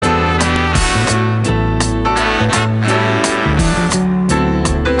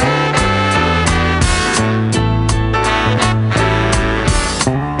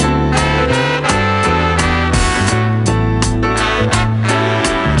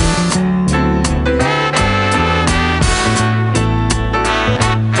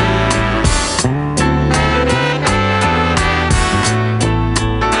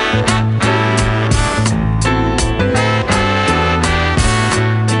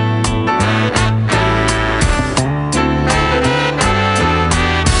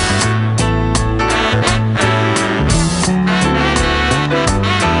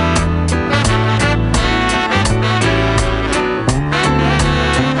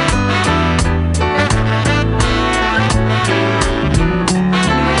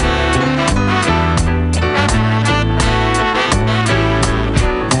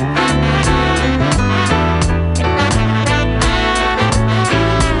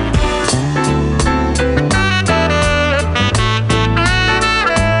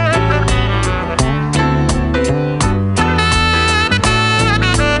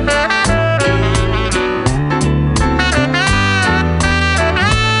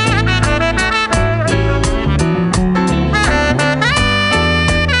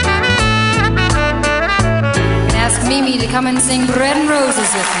come and sing Bread and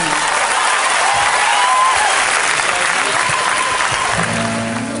Roses with me.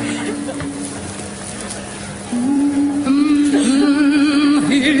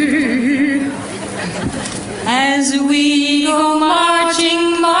 As we go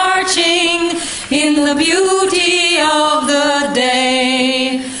marching, marching in the beauty of the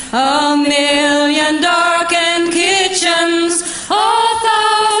day, a million darkened kitchens,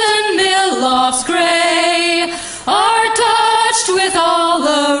 1,000 mill lofts gray, are touched with all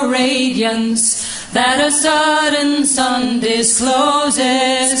the radiance that a sudden sun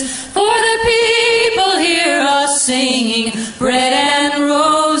discloses. For the people hear us singing, bread and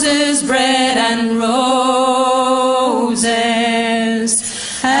roses, bread and roses.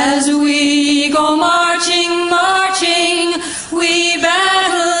 As we go marching, marching, we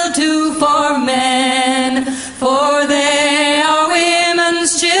battle too for men, for they are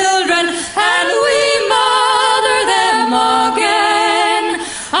women's children, and we mother them again.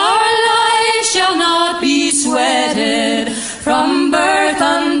 Our life shall not be sweated from birth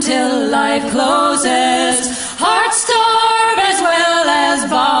until life closes. Hearts starve as well as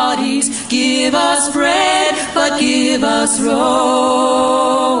bodies. Give us bread, but give us roses.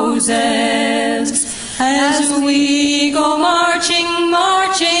 As we go marching,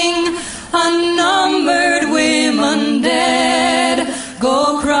 marching, unnumbered women dead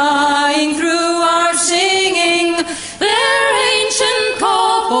go crying through our singing their ancient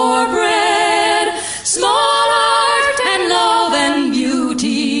call for bread. Small art and love and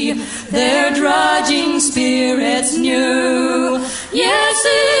beauty their drudging spirits knew. Yes,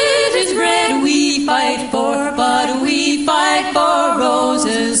 it is bread we fight for, but we fight for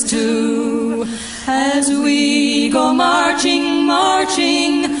roses too. As we go marching,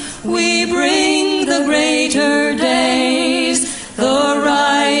 marching, we bring the greater days. The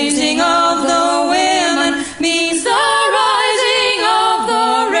rising of the women means the rising of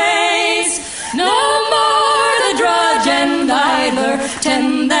the race. No more the drudge and idler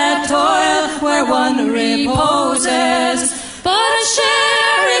tend that toil where one reposes, but a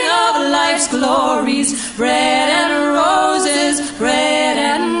sharing of life's glories, bread and roses, bread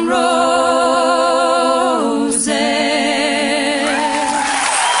and roses.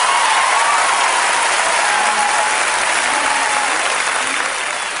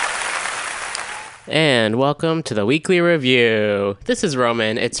 And welcome to the Weekly Review. This is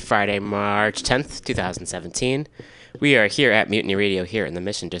Roman. It's Friday, March 10th, 2017. We are here at Mutiny Radio here in the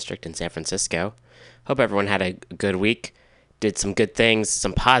Mission District in San Francisco. Hope everyone had a good week, did some good things,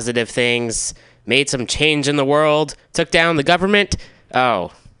 some positive things, made some change in the world, took down the government.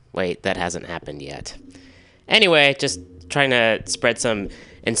 Oh, wait, that hasn't happened yet. Anyway, just trying to spread some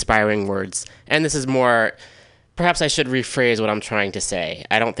inspiring words. And this is more, perhaps I should rephrase what I'm trying to say.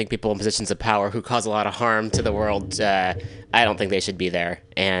 I don't think people in positions of power who cause a lot of harm to the world, I don't think they should be there.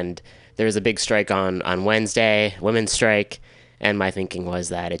 And there was a big strike on Wednesday, women's strike, and my thinking was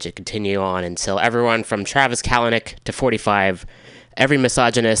that it should continue on until everyone from Travis Kalanick to 45, every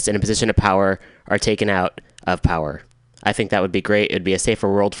misogynist in a position of power, are taken out of power. I think that would be great. It would be a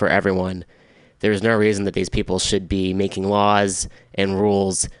safer world for everyone. There's no reason that these people should be making laws and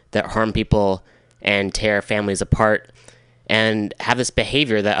rules that harm people and tear families apart and have this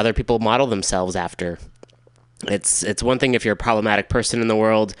behavior that other people model themselves after. It's one thing if you're a problematic person in the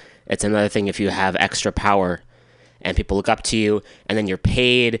world. It's another thing if you have extra power and people look up to you, and then you're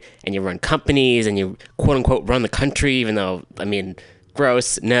paid and you run companies and you quote unquote run the country, even though, I mean,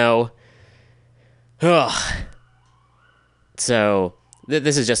 gross, no. Ugh. So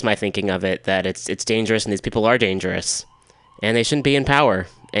this is just my thinking of it, that it's dangerous and these people are dangerous and they shouldn't be in power,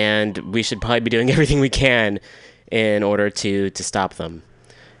 and we should probably be doing everything we can in order to stop them.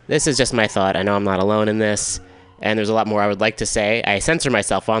 This is just my thought. I know I'm not alone in this, and there's a lot more I would like to say. I censor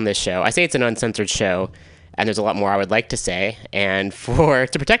myself on this show. I say it's an uncensored show, and there's a lot more I would like to say, and to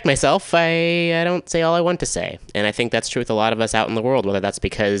protect myself, I don't say all I want to say. And I think that's true with a lot of us out in the world, whether that's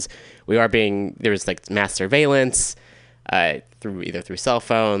because there's like mass surveillance, through cell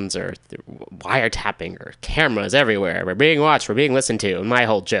phones or through wiretapping or cameras everywhere. We're being watched, we're being listened to. And my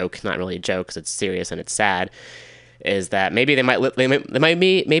whole joke, not really a joke because it's serious and it's sad, is that maybe they might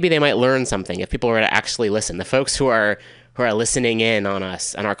learn something if people were to actually listen. The folks who are listening in on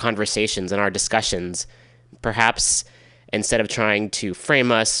us and our conversations and our discussions, perhaps instead of trying to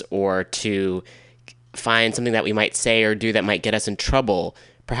frame us or to find something that we might say or do that might get us in trouble,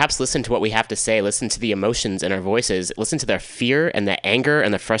 perhaps listen to what we have to say, listen to the emotions in our voices, listen to the fear and the anger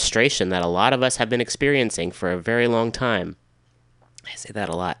and the frustration that a lot of us have been experiencing for a very long time. I say that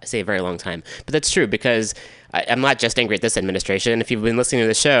a lot. I say a very long time. But that's true because I'm not just angry at this administration. If you've been listening to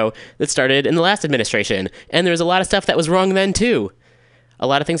the show, that started in the last administration. And there was a lot of stuff that was wrong then, too. A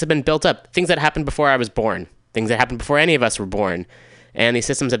lot of things have been built up. Things that happened before I was born. Things that happened before any of us were born. And these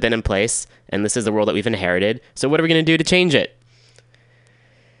systems have been in place. And this is the world that we've inherited. So what are we going to do to change it?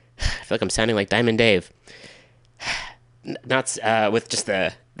 I feel like I'm sounding like Diamond Dave. Not with just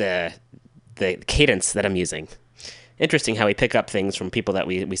the cadence that I'm using. Interesting how we pick up things from people that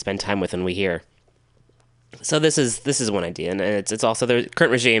we spend time with and we hear. So this is one idea, and it's also the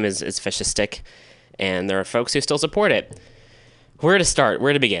current regime is fascistic, and there are folks who still support it. Where to start?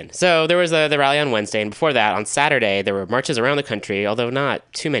 Where to begin? So there was the rally on Wednesday, and before that, on Saturday, there were marches around the country, although not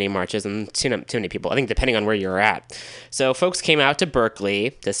too many marches and too many people, I think depending on where you're at. So folks came out to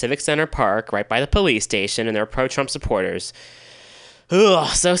Berkeley, the Civic Center Park, right by the police station, and they were pro-Trump supporters. Ugh,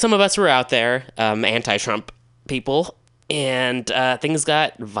 so some of us were out there, anti-Trump people, and things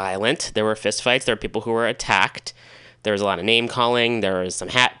got violent. There were fistfights. There were people who were attacked. There was a lot of name-calling. There was some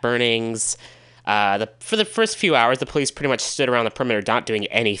hat burnings. For the first few hours, the police pretty much stood around the perimeter not doing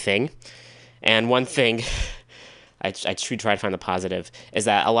anything. And one thing, I should try to find the positive, is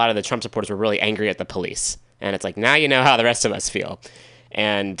that a lot of the Trump supporters were really angry at the police. And it's like, now you know how the rest of us feel.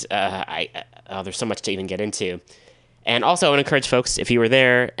 And there's so much to even get into. And also, I would encourage folks, if you were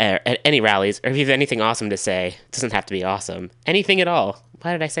there at any rallies, or if you have anything awesome to say, it doesn't have to be awesome. Anything at all.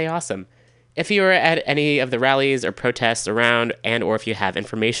 Why did I say awesome? If you were at any of the rallies or protests around, and or if you have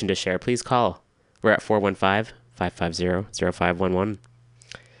information to share, please call. We're at 415-550-0511.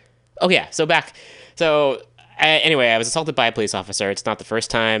 Oh, yeah. Anyway, I was assaulted by a police officer. It's not the first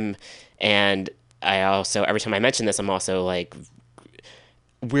time. And I also, every time I mention this, I'm also like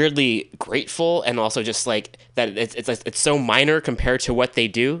weirdly grateful, and also just like that it's so minor compared to what they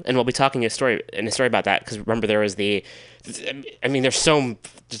do. And we'll be talking in a story about that, because remember there was there's so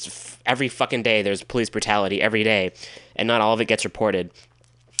just every fucking day there's police brutality every day, and not all of it gets reported.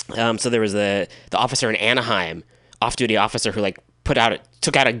 So there was the officer in Anaheim, off-duty officer, who like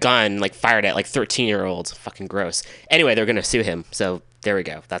took out a gun, like fired at like 13-year-olds. Fucking gross. Anyway, they're gonna sue him. So there we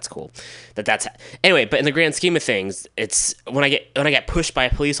go. That's cool. Anyway. But in the grand scheme of things, it's when I get pushed by a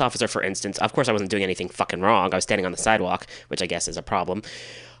police officer, for instance. Of course, I wasn't doing anything fucking wrong. I was standing on the sidewalk, which I guess is a problem.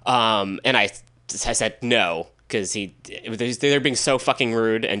 And I said no, because they're being so fucking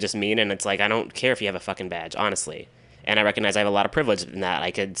rude and just mean. And it's like, I don't care if you have a fucking badge, honestly. And I recognize I have a lot of privilege in that. I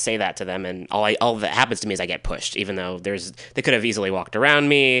could say that to them, and all that happens to me is I get pushed, even though they could have easily walked around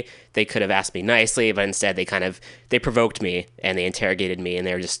me. They could have asked me nicely, but instead they provoked me, and they interrogated me, and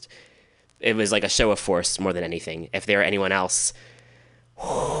it was like a show of force more than anything. If they were anyone else,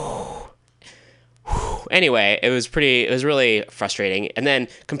 anyway, it was really frustrating. And then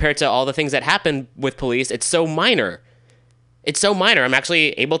compared to all the things that happened with police, it's so minor. I'm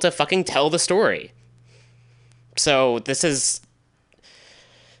actually able to fucking tell the story. So that's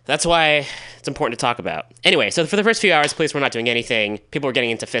why it's important to talk about. Anyway, so for the first few hours, police were not doing anything. People were getting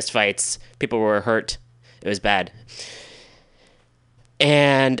into fistfights. People were hurt. It was bad.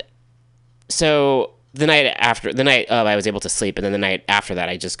 And so the night I was able to sleep, and then the night after that,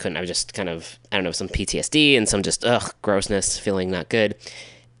 I just couldn't. I was just kind of, I don't know, some PTSD and some just grossness, feeling not good,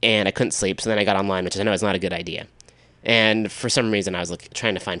 and I couldn't sleep. So then I got online, which I know is not a good idea. And for some reason, I was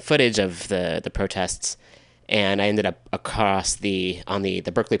trying to find footage of the protests. And I ended up across on the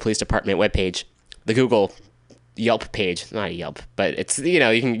Berkeley Police Department webpage, the Google Yelp page, not a Yelp, but it's,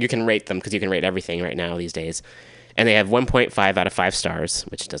 you can rate them, because you can rate everything right now these days. And they have 1.5 out of 5 stars,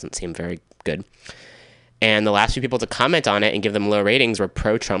 which doesn't seem very good. And the last few people to comment on it and give them low ratings were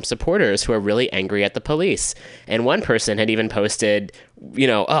pro-Trump supporters who are really angry at the police. And one person had even posted,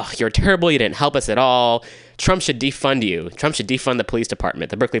 you're terrible, you didn't help us at all. Trump should defund you. Trump should defund the police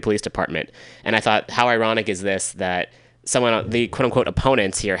department, the Berkeley Police Department. And I thought, how ironic is this that the quote-unquote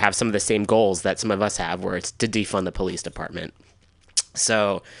opponents here have some of the same goals that some of us have, where it's to defund the police department.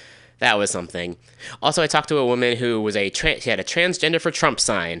 So that was something. Also, I talked to a woman who was she had a transgender for Trump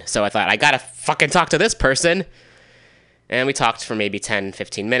sign. So I thought, I gotta fucking talk to this person. And we talked for maybe 10,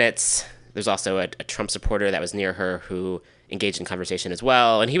 15 minutes. There's also a Trump supporter that was near her who engaged in conversation as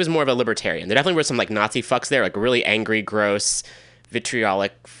well. And he was more of a libertarian. There definitely were some Nazi fucks there, really angry, gross,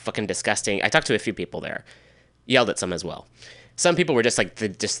 vitriolic, fucking disgusting. I talked to a few people there. Yelled at some as well. Some people were just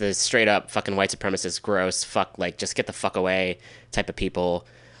the straight up fucking white supremacist, gross, fuck, just get the fuck away type of people.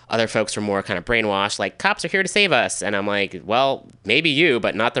 Other folks were more kind of brainwashed, cops are here to save us. And I'm like, well, maybe you,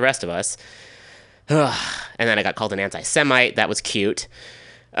 but not the rest of us. And then I got called an anti-Semite. That was cute.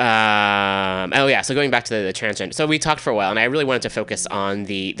 Oh yeah, so going back to the transgender. So we talked for a while, and I really wanted to focus on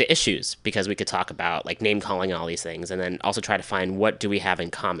the issues, because we could talk about like name calling and all these things, and then also try to find what do we have in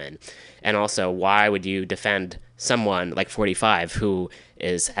common, and also why would you defend someone like 45 who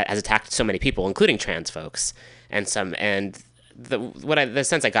has attacked so many people, including trans folks, and the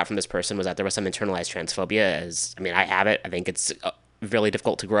sense I got from this person was that there was some internalized transphobia. I have it. I think it's really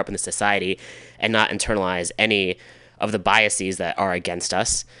difficult to grow up in this society and not internalize any of the biases that are against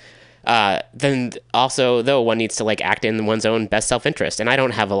us. Then also, though, one needs to like act in one's own best self-interest, and I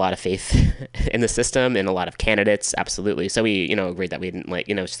don't have a lot of faith in the system and a lot of candidates, absolutely. So we, agreed that we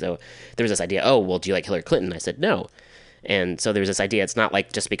didn't so there was this idea, oh, well, do you like Hillary Clinton? I said no. And so there was this idea, it's not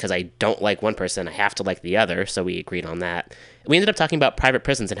like just because I don't like one person, I have to like the other. So we agreed on that. We ended up talking about private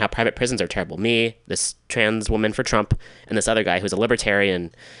prisons and how private prisons are terrible. Me, this trans woman for Trump, and this other guy who's a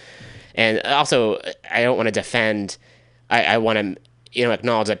libertarian. And also, I don't want to defend, I want to,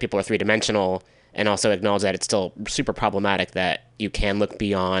 acknowledge that people are three-dimensional, and also acknowledge that it's still super problematic that you can look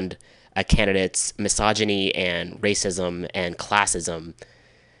beyond a candidate's misogyny and racism and classism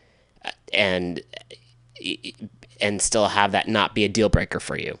and still have that not be a deal breaker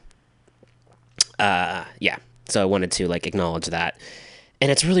for you. Yeah. So I wanted to like acknowledge that. And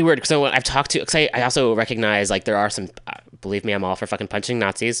it's really weird because I've talked to, because I also recognize like there are some, believe me, I'm all for fucking punching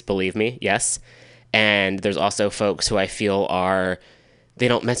Nazis. Believe me. Yes. And there's also folks who I feel they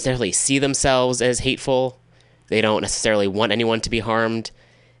don't necessarily see themselves as hateful. They don't necessarily want anyone to be harmed.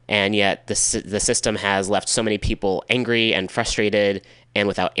 And yet the system has left so many people angry and frustrated and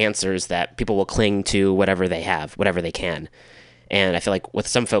without answers that people will cling to whatever they have, whatever they can. And I feel like with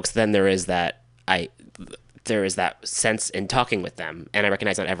some folks, then there is that sense in talking with them. And I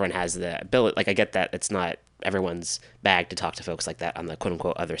recognize not everyone has the ability. Like, I get that it's not everyone's bag to talk to folks like that on the quote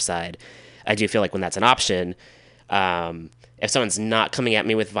unquote other side. I do feel like when that's an option, if someone's not coming at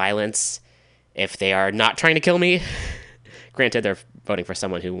me with violence, if they are not trying to kill me, granted they're voting for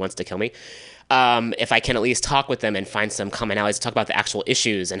someone who wants to kill me, if I can at least talk with them and find some commonalities, talk about the actual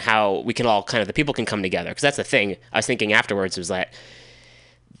issues and how we can all the people can come together. Because that's the thing I was thinking afterwards, was that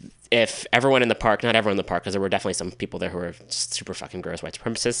if everyone in the park, not everyone in the park, because there were definitely some people there who were just super fucking gross white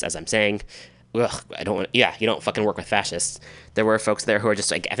supremacists, as I'm saying. Ugh, you don't fucking work with fascists. There were folks there who are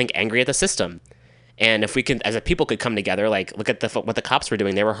just, like, I think, angry at the system. And if we could, as a people, could come together, like, look at what the cops were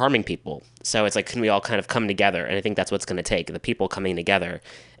doing. They were harming people. So it's like, can we all kind of come together? And I think that's what's going to take, the people coming together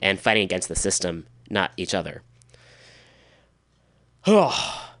and fighting against the system, not each other.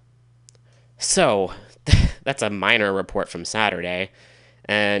 So that's a minor report from Saturday.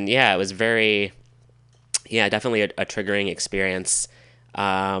 And yeah, it was definitely a triggering experience.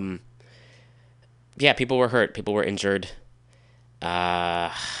 Yeah, people were hurt. People were injured.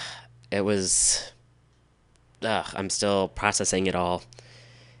 It was, I'm still processing it all.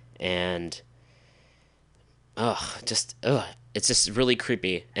 And, it's just really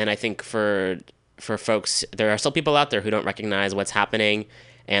creepy. And I think for folks, there are still people out there who don't recognize what's happening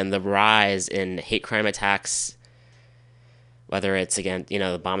and the rise in hate crime attacks, whether it's, again,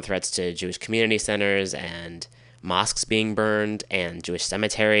 the bomb threats to Jewish community centers and mosques being burned and Jewish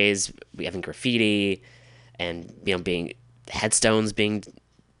cemeteries having graffiti and, being headstones being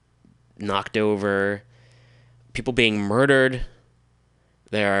knocked over, people being murdered.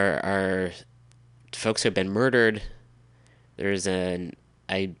 There are folks who have been murdered.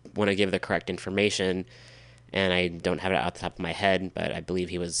 I want to give the correct information, and I don't have it off the top of my head, but I believe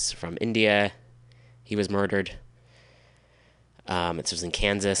he was from India. He was murdered. It was in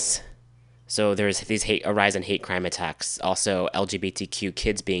Kansas. So there's a rise in hate crime attacks. Also, LGBTQ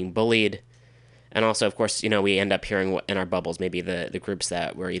kids being bullied. And also, of course, we end up hearing in our bubbles, maybe the groups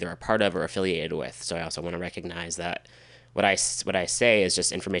that we're either a part of or affiliated with. So I also want to recognize that what I say is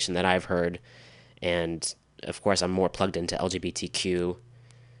just information that I've heard. And, of course, I'm more plugged into LGBTQ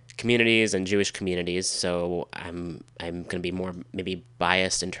communities and Jewish communities. So I'm going to be more maybe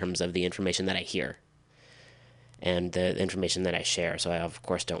biased in terms of the information that I hear and the information that I share. So I, of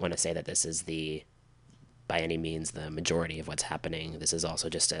course, don't want to say that this is by any means the majority of what's happening. This is also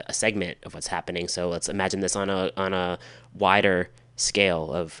just a segment of what's happening. So let's imagine this on a wider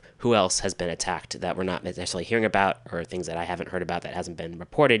scale of who else has been attacked that we're not necessarily hearing about, or things that I haven't heard about that hasn't been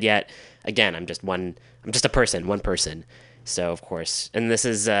reported yet. Again, I'm just one person. So, of course, and this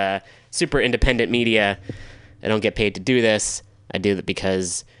is super independent media. I don't get paid to do this. I do it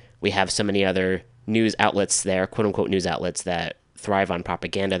because we have so many other news outlets there, quote-unquote news outlets, that thrive on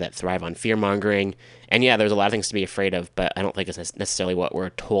propaganda, that thrive on fear-mongering. And yeah, there's a lot of things to be afraid of, but I don't think it's necessarily what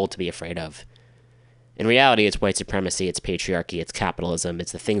we're told to be afraid of. In reality, it's white supremacy, it's patriarchy, it's capitalism,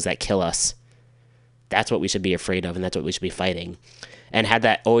 it's the things that kill us. That's what we should be afraid of, and that's what we should be fighting. And had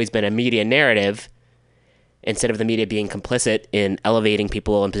that always been a media narrative, instead of the media being complicit in elevating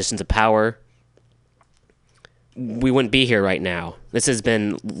people in positions of power, we wouldn't be here right now. This has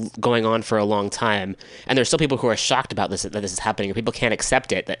been going on for a long time, and there's still people who are shocked about this, that this is happening, or people can't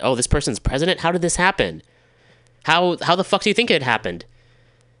accept it, that, oh, this person's president? How did this happen? How the fuck do you think it happened?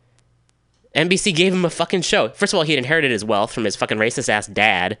 NBC gave him a fucking show. First of all, he had inherited his wealth from his fucking racist-ass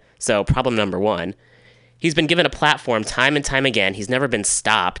dad, so problem number one. He's been given a platform time and time again. He's never been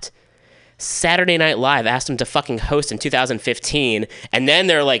stopped. Saturday Night Live asked him to fucking host in 2015, and then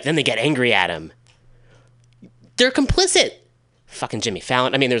then they get angry at him. They're complicit. Fucking Jimmy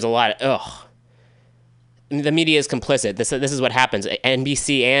Fallon. I mean, there's a lot of, the media is complicit. This is what happens.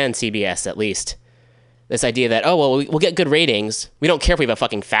 NBC and CBS, at least. This idea that, oh, well, we'll get good ratings. We don't care if we have a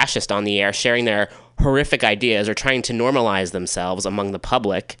fucking fascist on the air sharing their horrific ideas or trying to normalize themselves among the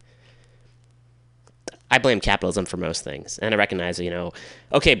public. I blame capitalism for most things. And I recognize,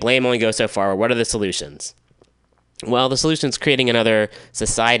 okay, blame only goes so far. What are the solutions? Well, the solution is creating another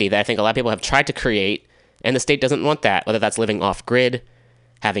society that I think a lot of people have tried to create, and the state doesn't want that, whether that's living off-grid,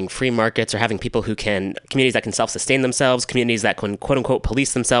 having free markets, or having communities that can self-sustain themselves, communities that can quote-unquote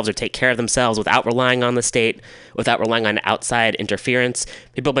police themselves or take care of themselves without relying on the state, without relying on outside interference.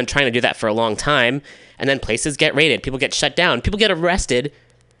 People have been trying to do that for a long time, and then places get raided, people get shut down, people get arrested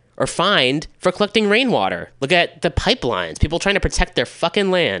or fined for collecting rainwater. Look at the pipelines, people trying to protect their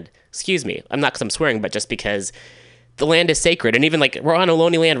fucking land. Excuse me, I'm not because I'm swearing, but just because the land is sacred, and even we're on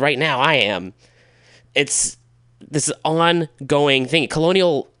Ohlone land right now, I am. It's this ongoing thing.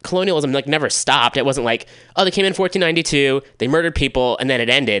 Colonialism never stopped. It wasn't oh, they came in 1492, they murdered people, and then it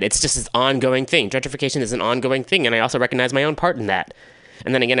ended. It's just this ongoing thing. Gentrification is an ongoing thing, and I also recognize my own part in that.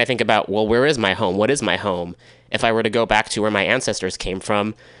 And then again, I think about, well, where is my home? What is my home? If I were to go back to where my ancestors came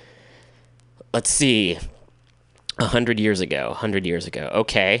from, let's see, 100 years ago.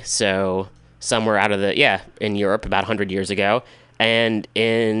 Okay, so somewhere in Europe about 100 years ago, and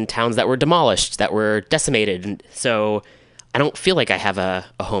in towns that were demolished, that were decimated. So I don't feel like I have a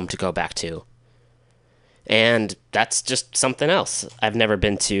home to go back to. And that's just something else I've never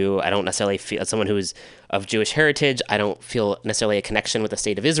been to. I don't necessarily feel, as someone who's of Jewish heritage, I don't feel necessarily a connection with the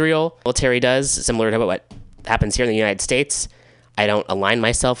state of Israel. The military does, similar to what happens here in the United States. I don't align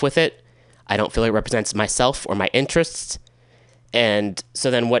myself with it. I don't feel it represents myself or my interests. And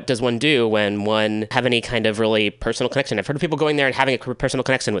so then what does one do when one have any kind of really personal connection? I've heard of people going there and having a personal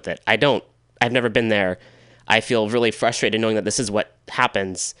connection with it. I don't. I've never been there. I feel really frustrated knowing that this is what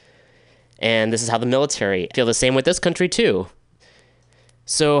happens. And this is how the military feel the same with this country too.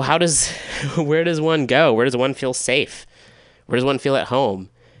 So where does one go? Where does one feel safe? Where does one feel at home?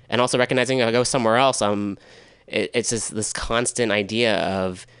 And also recognizing if I go somewhere else, it's just this constant idea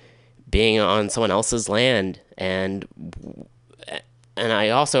of being on someone else's land. And I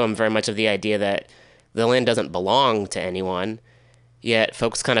also am very much of the idea that the land doesn't belong to anyone, yet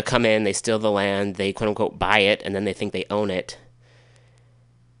folks kind of come in, they steal the land, they quote-unquote buy it, and then they think they own it.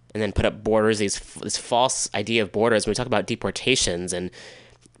 And then put up borders, this false idea of borders. When we talk about deportations and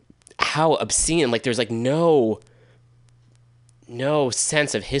how obscene, there's no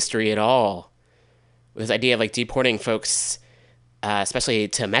sense of history at all. This idea of deporting folks, especially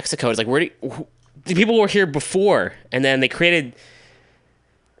to Mexico, it's the people were here before, and then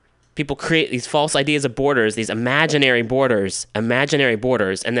people create these false ideas of borders, these imaginary borders, and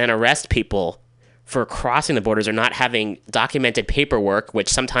then arrest people for crossing the borders or not having documented paperwork, which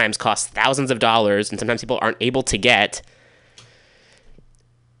sometimes costs thousands of dollars, and sometimes people aren't able to get.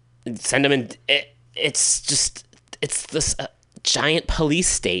 Send them in. It's this giant police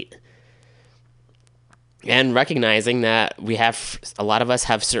state. And recognizing that a lot of us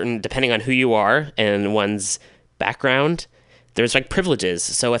have certain, depending on who you are and one's background, there's privileges.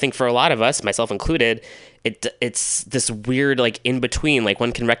 So I think for a lot of us, myself included, it's this weird in between.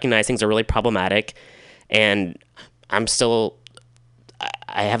 One can recognize things are really problematic, and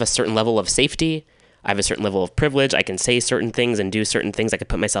I have a certain level of safety. I have a certain level of privilege. I can say certain things and do certain things. I can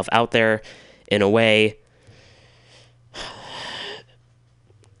put myself out there in a way.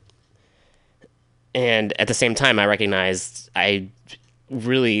 And at the same time, I recognize I'm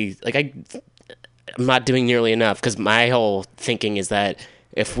not doing nearly enough, because my whole thinking is that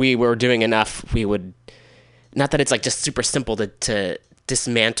if we were doing enough, we would, not that it's just super simple to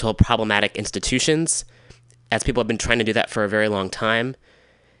dismantle problematic institutions, as people have been trying to do that for a very long time.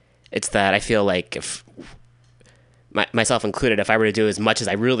 It's that I feel if myself included, if I were to do as much as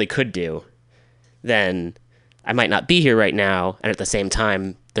I really could do, then I might not be here right now, and at the same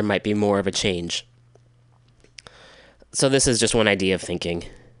time, there might be more of a change. So this is just one idea of thinking.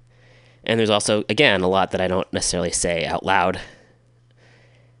 And there's also, again, a lot that I don't necessarily say out loud,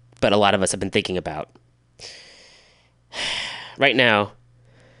 but a lot of us have been thinking about. Right now,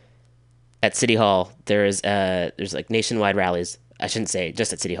 at City Hall, there's like nationwide rallies. I shouldn't say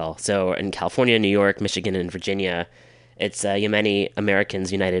just at City Hall. So in California, New York, Michigan, and Virginia, it's Yemeni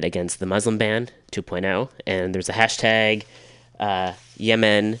Americans United Against the Muslim Ban 2.0. And there's a hashtag,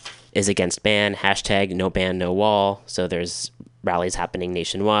 Yemen is against ban, hashtag no ban, no wall. So there's rallies happening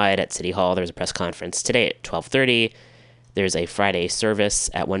nationwide at City Hall. There's a press conference today at 12:30. There's a Friday service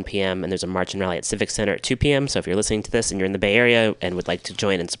at 1 p.m. and there's a march and rally at Civic Center at 2 p.m. So if you're listening to this and you're in the Bay Area and would like to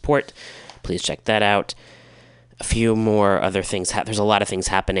join and support, please check that out. A few more other things. There's a lot of things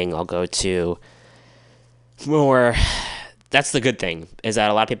happening. I'll go to more. That's the good thing, is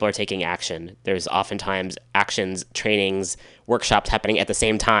that a lot of people are taking action. There's oftentimes actions, trainings, workshops happening at the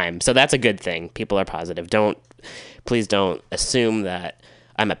same time. So that's a good thing. People are positive. Please don't assume that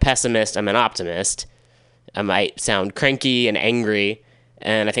I'm a pessimist. I'm an optimist. I might sound cranky and angry,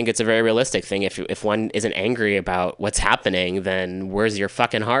 and I think it's a very realistic thing. If one isn't angry about what's happening, then where's your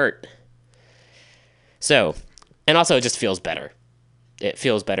fucking heart? So, and also it just feels better. It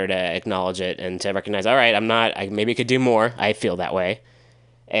feels better to acknowledge it and to recognize, all right, I maybe could do more. I feel that way.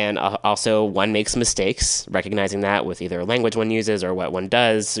 And also one makes mistakes, recognizing that with either language one uses or what one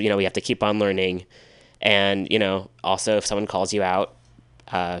does. We have to keep on learning. And, also if someone calls you out,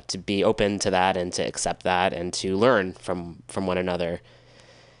 to be open to that and to accept that and to learn from one another.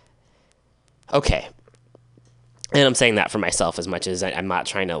 Okay. And I'm saying that for myself as much as I'm not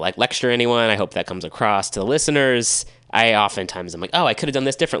trying to lecture anyone. I hope that comes across to the listeners. I oftentimes am like, oh, I could have done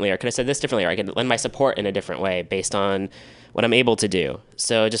this differently, or I could have said this differently, or I could lend my support in a different way based on what I'm able to do.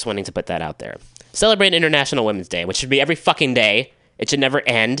 So just wanting to put that out there. Celebrate International Women's Day, which should be every fucking day. It should never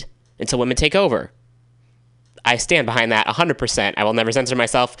end until women take over. I stand behind that 100%. I will never censor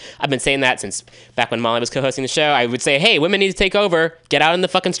myself. I've been saying that since back when Molly was co-hosting the show. I would say, hey, women need to take over. Get out in the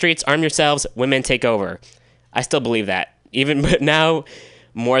fucking streets. Arm yourselves. Women take over. I still believe that. Even now,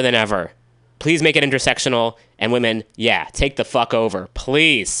 more than ever. Please make it intersectional. And women, yeah, take the fuck over.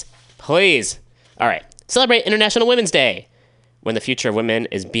 Please. Please. All right. Celebrate International Women's Day, when the future of women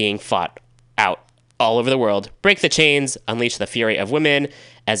is being fought out all over the world. Break the chains. Unleash the fury of women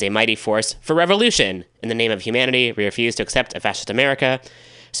as a mighty force for revolution. In the name of humanity, we refuse to accept a fascist America.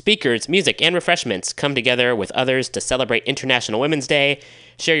 Speakers, music, and refreshments come together with others to celebrate International Women's Day,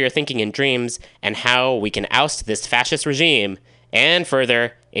 share your thinking and dreams, and how we can oust this fascist regime, and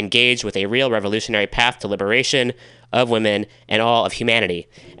further, engage with a real revolutionary path to liberation of women and all of humanity.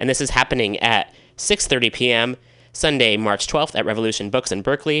 And this is happening at 6:30 p.m., Sunday, March 12th at Revolution Books in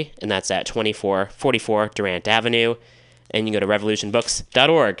Berkeley, and that's at 2444 Durant Avenue. And you can go to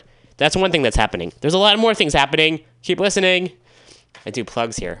revolutionbooks.org. That's one thing that's happening. There's a lot more things happening. Keep listening. I do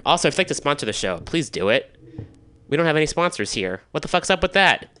plugs here. Also, if you'd like to sponsor the show, please do it. We don't have any sponsors here. What the fuck's up with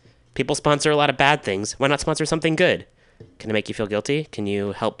that? People sponsor a lot of bad things. Why not sponsor something good? Can it make you feel guilty? Can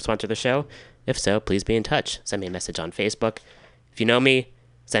you help sponsor the show? If so, please be in touch. Send me a message on Facebook. If you know me,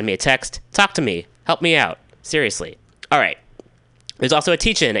 send me a text. Talk to me. Help me out. Seriously. All right. There's also a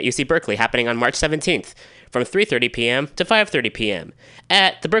teach-in at UC Berkeley happening on March 17th from 3:30 p.m. to 5:30 p.m.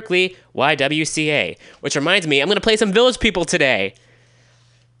 at the Berkeley YWCA, which reminds me, I'm going to play some Village People today.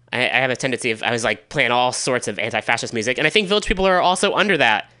 I have a tendency of, I was playing all sorts of anti-fascist music, and I think Village People are also under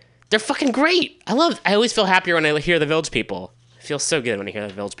that. They're fucking great. I always feel happier when I hear the Village People. It feels so good when I hear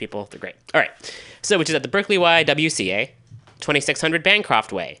the Village People. They're great. All right. So, which is at the Berkeley YWCA, 2600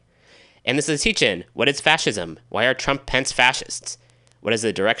 Bancroft Way. And this is a teach-in. What is fascism? Why are Trump-Pence fascists? What is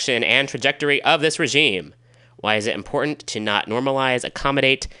the direction and trajectory of this regime? Why is it important to not normalize,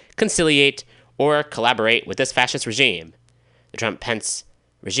 accommodate, conciliate, or collaborate with this fascist regime? The Trump-Pence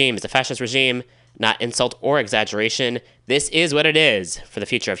regime is a fascist regime, not insult or exaggeration. This is what it is. For the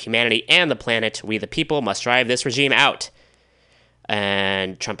future of humanity and the planet, we the people must drive this regime out.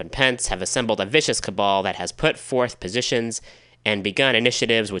 And Trump and Pence have assembled a vicious cabal that has put forth positions and begun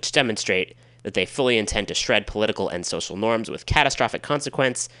initiatives which demonstrate that they fully intend to shred political and social norms with catastrophic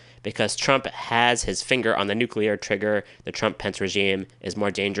consequence. Because Trump has his finger on the nuclear trigger, the Trump-Pence regime is more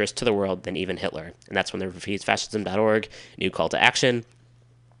dangerous to the world than even Hitler. And that's from the refusefascism.org, new call to action.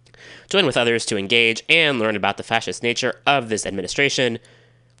 Join with others to engage and learn about the fascist nature of this administration,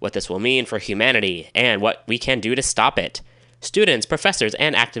 what this will mean for humanity, and what we can do to stop it. Students, professors,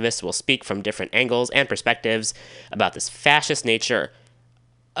 and activists will speak from different angles and perspectives about this fascist nature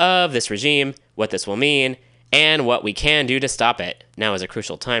of this regime, what this will mean, and what we can do to stop it. Now is a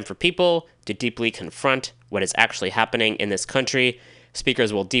crucial time for people to deeply confront what is actually happening in this country.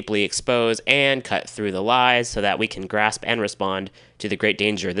 Speakers will deeply expose and cut through the lies so that we can grasp and respond to the great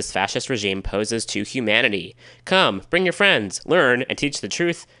danger this fascist regime poses to humanity. Come, bring your friends, learn, and teach the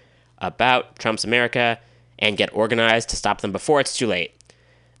truth about Trump's America, and get organized to stop them before it's too late.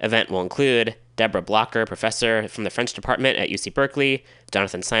 Event will include Deborah Blocker, professor from the French department at UC Berkeley,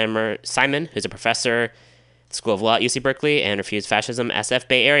 Jonathan Simon, who's a professor School of Law at UC Berkeley, and Refuse Fascism, SF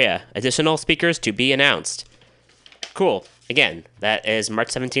Bay Area. Additional speakers to be announced. Cool. Again, that is March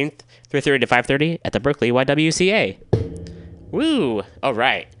 17th, 3:30 to 5:30 at the Berkeley YWCA. Woo! All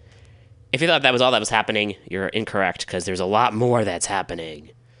right. If you thought that was all that was happening, you're incorrect, because there's a lot more that's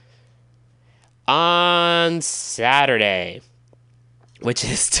happening. On Saturday, which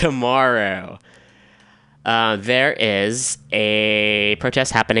is tomorrow, there is a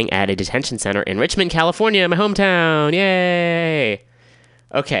protest happening at a detention center in Richmond, California, my hometown. Yay!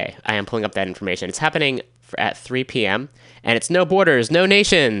 Okay, I am pulling up that information. It's happening at 3 p.m., and it's No Borders, No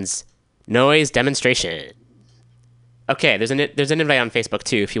Nations, Noise Demonstration. Okay, there's an invite on Facebook,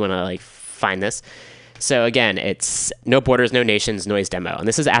 too, if you want to find this. So, again, it's No Borders, No Nations, Noise Demo. And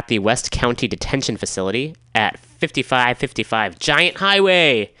this is at the West County Detention Facility at 5555 Giant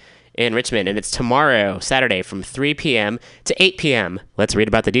Highway in Richmond. And it's tomorrow, Saturday, from 3 p.m. to 8 p.m. Let's read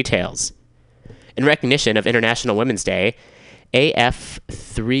about the details. In recognition of International Women's Day,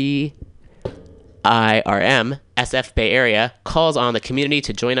 AF3IRM, SF Bay Area, calls on the community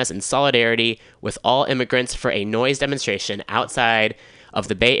to join us in solidarity with all immigrants for a noise demonstration outside of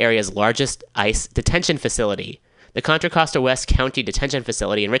the Bay Area's largest ICE detention facility, the Contra Costa West County Detention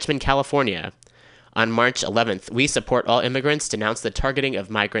Facility in Richmond, California. On March 11th, we support all immigrants, denounce the targeting of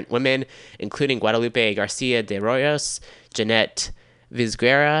migrant women, including Guadalupe Garcia de Royos, Jeanette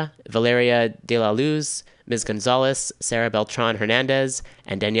Vizguera, Valeria de la Luz, Ms. Gonzalez, Sarah Beltran Hernandez,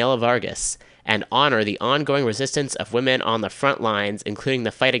 and Daniela Vargas, and honor the ongoing resistance of women on the front lines, including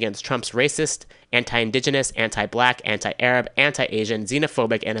the fight against Trump's racist, anti-Indigenous, anti-Black, anti-Arab, anti-Asian,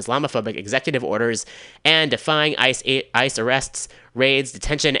 xenophobic, and Islamophobic executive orders, and defying ICE arrests, raids,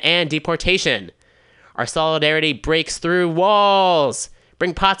 detention, and deportation. Our solidarity breaks through walls.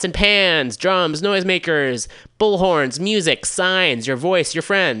 Bring pots and pans, drums, noisemakers, bullhorns, music, signs, your voice, your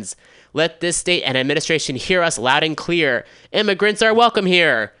friends. Let this state and administration hear us loud and clear. Immigrants are welcome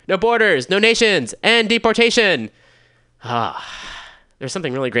here. No borders, no nations, and deportation. There's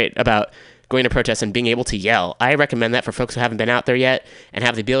something really great about going to protests and being able to yell. I recommend that for folks who haven't been out there yet and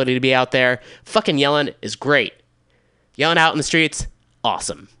have the ability to be out there. Fucking yelling is great. Yelling out in the streets,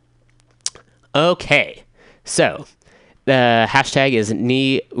 awesome. Okay, so the hashtag is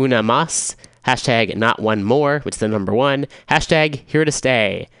Ni Una Mas, hashtag Not One More, which is the number 1, hashtag Here to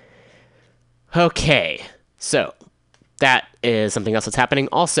Stay. Okay, so that is something else that's happening.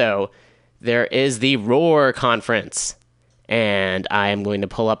 Also, there is the Roar Conference, and I am going to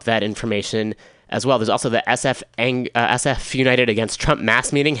pull up that information as well. There's also the SF United Against Trump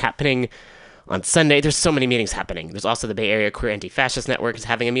mass meeting happening on Sunday. There's so many meetings happening. There's also the Bay Area Queer Anti-Fascist Network is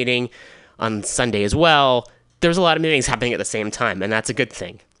having a meeting on Sunday as well. There's a lot of meetings happening at the same time, and that's a good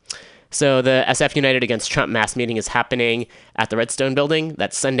thing. So the SF United Against Trump mass meeting is happening at the Redstone Building.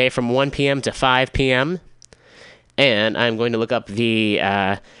 That's Sunday from 1 p.m. to 5 p.m. And I'm going to look up the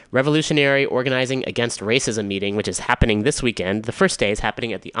Revolutionary Organizing Against Racism meeting, which is happening this weekend. The first day is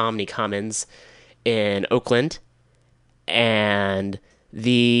happening at the Omni Commons in Oakland. And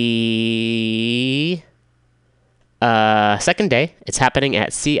the second day, it's happening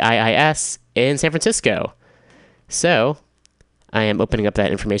at CIIS in San Francisco. So I am opening up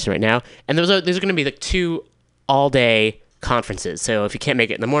that information right now. And these are going to be the 2 all-day conferences. So if you can't make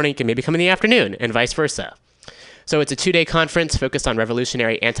it in the morning, you can maybe come in the afternoon, and vice versa. So it's a 2-day conference focused on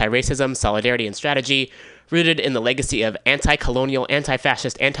revolutionary anti-racism, solidarity, and strategy, rooted in the legacy of anti-colonial,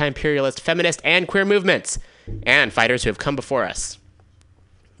 anti-fascist, anti-imperialist, feminist, and queer movements, and fighters who have come before us.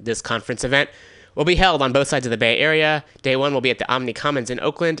 This conference event will be held on both sides of the Bay Area. Day 1 will be at the Omni Commons in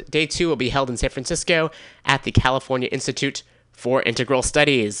Oakland. Day 2 will be held in San Francisco at the California Institute for Integral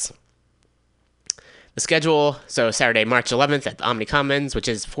Studies. The schedule, so Saturday, March 11th at the Omni Commons, which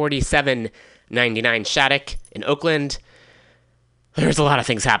is 4799 Shattuck in Oakland. There's a lot of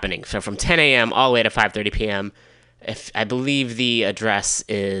things happening. So from 10 a.m. all the way to 5:30 p.m. I believe the address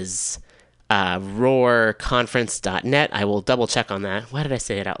is roarconference.net. I will double check on that. Why did I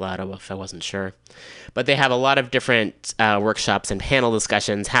say it out loud if I wasn't sure? But they have a lot of different workshops and panel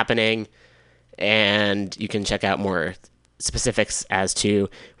discussions happening, and you can check out more specifics as to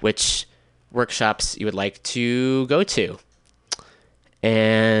which workshops you would like to go to.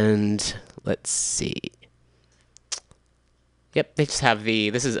 And let's see. Yep, they just have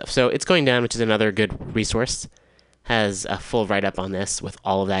so it's going down, which is another good resource. has a full write-up on this with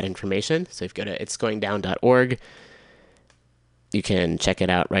all of that information. So if you go to itsgoingdown.org, you can check it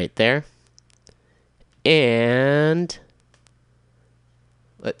out right there. And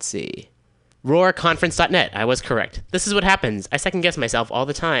let's see. roarconference.net. I was correct. This is what happens. I second-guess myself all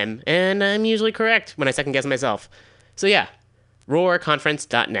the time, and I'm usually correct when I second-guess myself. So yeah,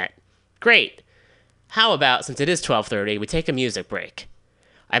 roarconference.net. Great. How about, since it is 12:30, we take a music break?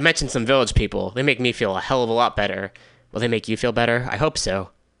 I mentioned some Village People. They make me feel a hell of a lot better. Will they make you feel better? I hope so.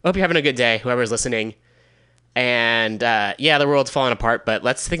 I hope you're having a good day, whoever's listening. And yeah, the world's falling apart, but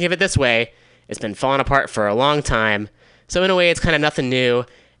let's think of it this way. It's been falling apart for a long time. So in a way, it's kind of nothing new.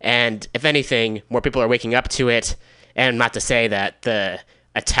 And if anything, more people are waking up to it. And not to say that the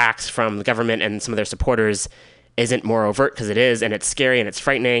attacks from the government and some of their supporters isn't more overt, because it is, and it's scary and it's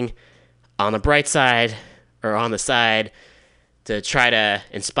frightening. On the bright side, or on the side, to try to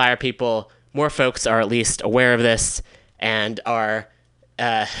inspire people, more folks are at least aware of this and are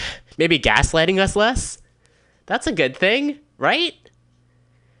maybe gaslighting us less. That's a good thing, right?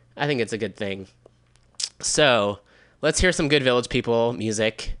 I think it's a good thing. So let's hear some good Village People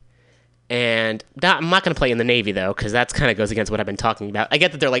music. And I'm not going to play In the Navy, though, because that kind of goes against what I've been talking about. I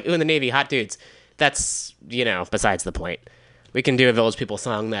get that they're like, ooh, in the Navy, hot dudes. That's, besides the point. We can do a Village People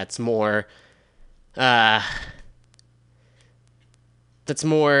song that's more,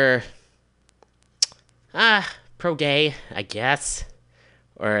 pro-gay, I guess.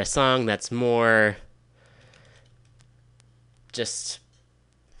 Or a song that's more just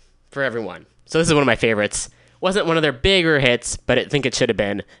for everyone. So this is one of my favorites. Wasn't one of their bigger hits, but I think it should have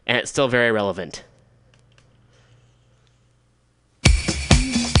been, and it's still very relevant.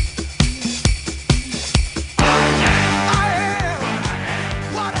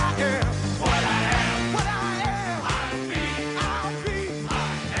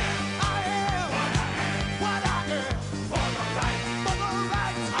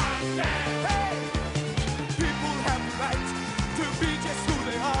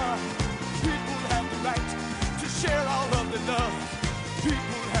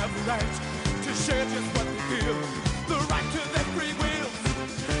 To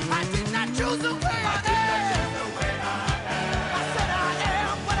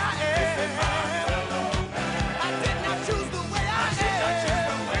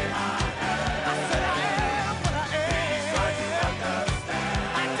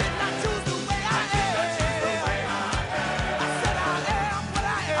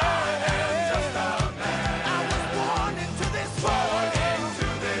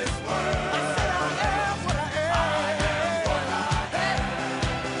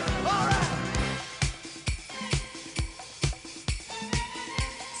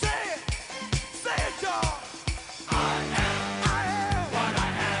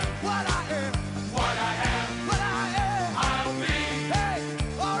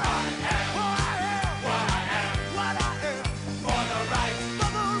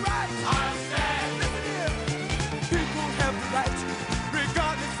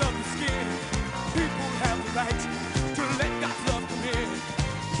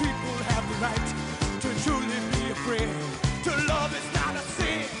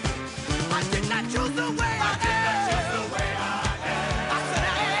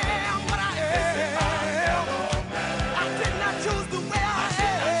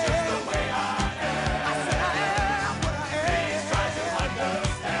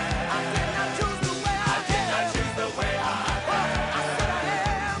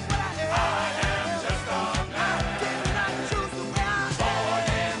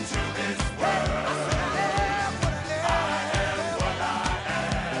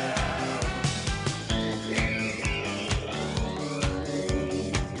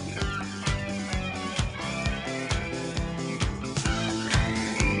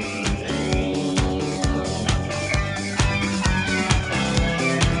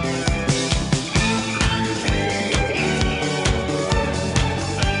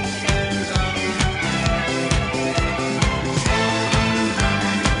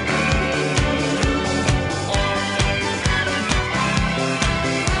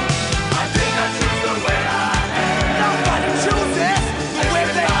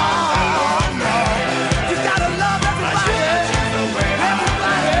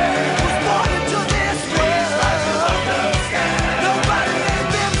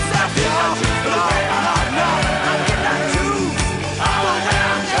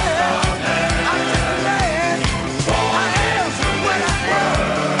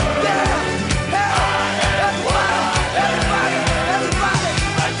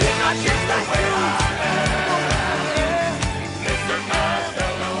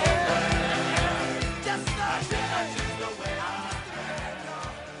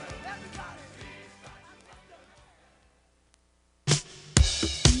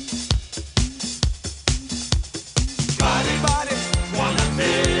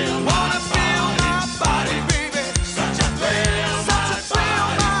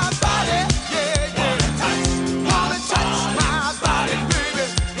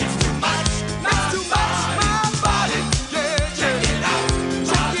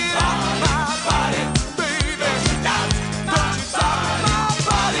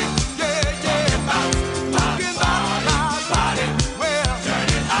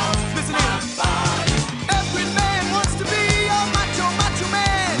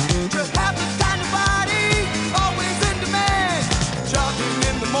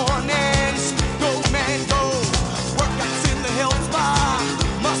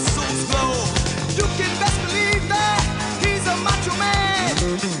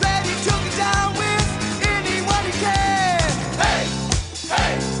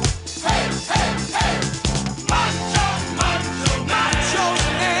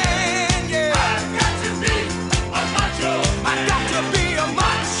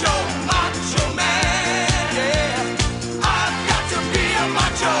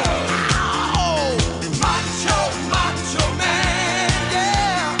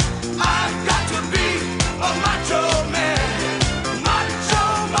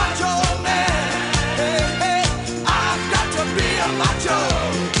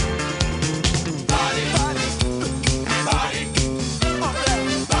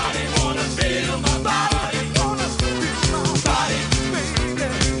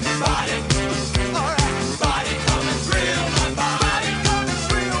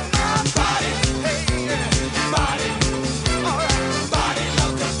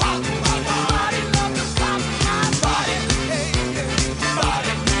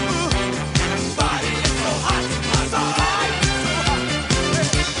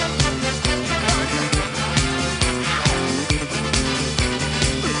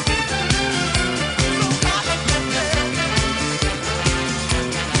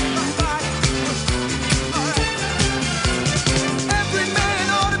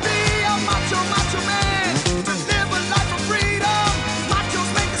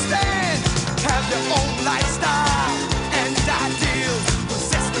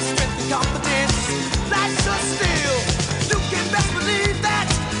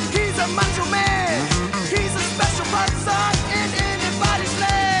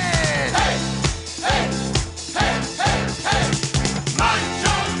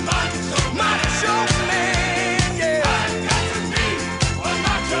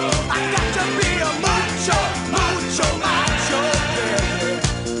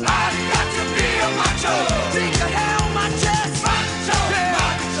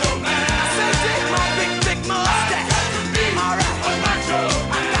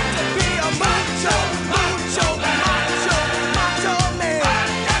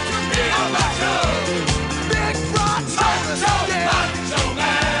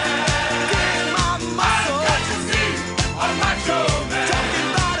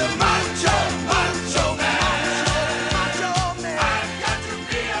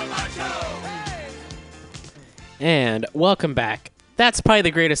And welcome back. That's probably the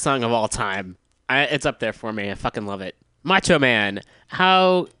greatest song of all time. It's up there for me. I fucking love it. Macho Man.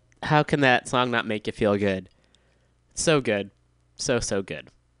 How can that song not make you feel good? So good. So good.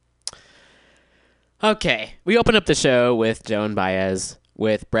 Okay. We open up the show with Joan Baez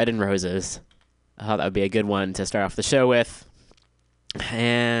with Bread and Roses. I thought that would be a good one to start off the show with.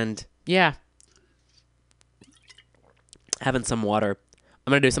 And yeah. Having some water.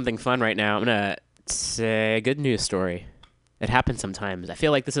 I'm going to do something fun right now. I'm going to say a good news story. It happens sometimes. I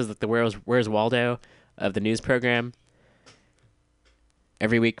feel like this is like the Where's Waldo of the news program.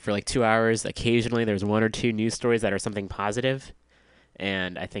 Every week for like 2 hours, occasionally there's one or two news stories that are something positive.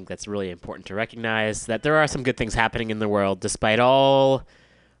 And I think that's really important to recognize that there are some good things happening in the world, despite all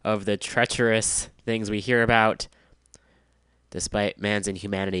of the treacherous things we hear about, despite man's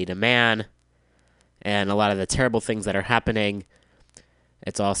inhumanity to man, and a lot of the terrible things that are happening.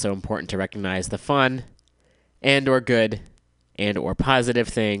 It's also important to recognize the fun and or good and or positive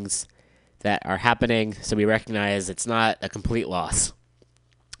things that are happening, so we recognize it's not a complete loss.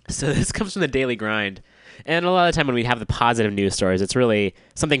 So this comes from the Daily Grind. And a lot of the time when we have the positive news stories, it's really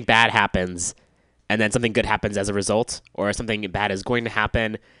something bad happens, and then something good happens as a result, or something bad is going to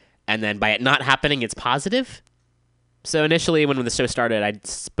happen, and then by it not happening, it's positive. So initially, when the show started, I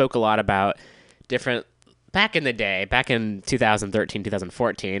spoke a lot about different... Back in the day, back in 2013,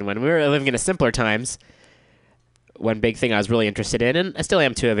 2014, when we were living in a simpler times, one big thing I was really interested in, and I still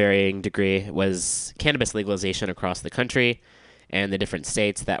am to a varying degree, was cannabis legalization across the country and the different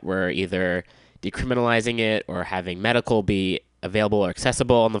states that were either decriminalizing it or having medical be available or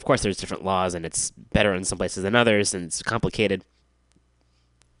accessible. And of course, there's different laws, and it's better in some places than others, and it's complicated.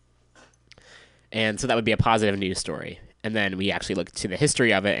 And so that would be a positive news story. And then we actually look to the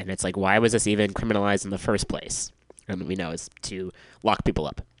history of it, and it's like, why was this even criminalized in the first place? And we know it's to lock people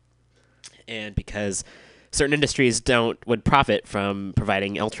up. And because certain industries would profit from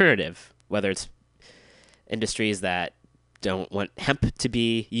providing alternative, whether it's industries that don't want hemp to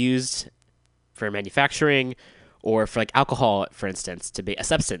be used for manufacturing, or for like alcohol, for instance, to be a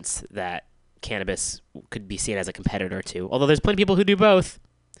substance that cannabis could be seen as a competitor to. Although there's plenty of people who do both.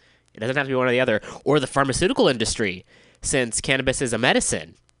 It doesn't have to be one or the other. Or the pharmaceutical industry, since cannabis is a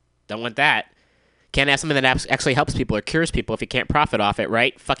medicine. Don't want that. Can't have something that actually helps people or cures people if you can't profit off it,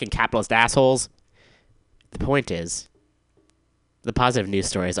 right? Fucking capitalist assholes. The point is, the positive news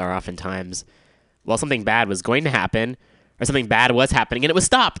stories are oftentimes, well, something bad was going to happen, or something bad was happening, and it was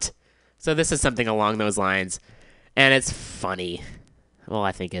stopped. So this is something along those lines, and it's funny. Well,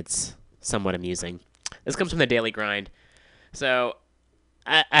 I think it's somewhat amusing. This comes from the Daily Grind. So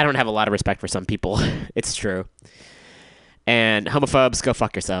I don't have a lot of respect for some people. It's true. And homophobes, go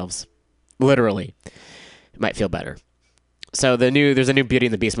fuck yourselves. Literally. It might feel better. So there's a new Beauty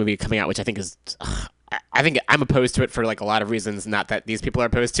and the Beast movie coming out, which I think is... I think I'm opposed to it for like a lot of reasons. Not that these people are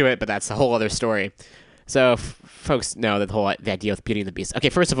opposed to it, but that's a whole other story. So folks know that the idea with Beauty and the Beast. Okay,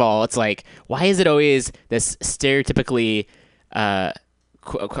 first of all, it's like, why is it always this stereotypically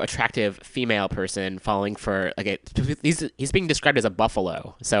attractive female person falling for like he's being described as a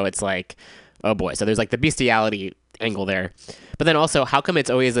buffalo? So it's like, oh boy. So there's like the bestiality angle there, but then also, how come it's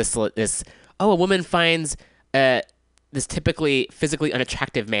always this a woman finds this typically physically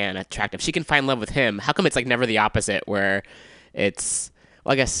unattractive man attractive? She can find love with him. How come it's like never the opposite, where it's...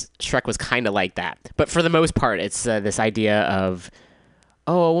 Well, I guess Shrek was kind of like that. But for the most part, it's this idea of,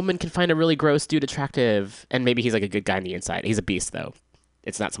 oh, a woman can find a really gross dude attractive, and maybe he's like a good guy on the inside. He's a beast, though.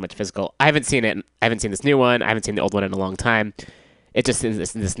 It's not so much physical. I haven't seen it. I haven't seen this new one. I haven't seen the old one in a long time. It just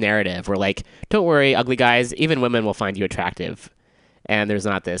is this narrative where, like, don't worry, ugly guys, even women will find you attractive. And there's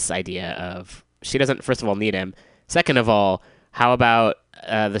not this idea of, she doesn't, first of all, need him. Second of all, how about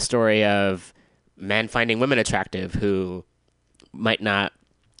the story of men finding women attractive who might not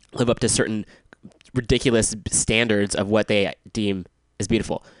live up to certain ridiculous standards of what they deem as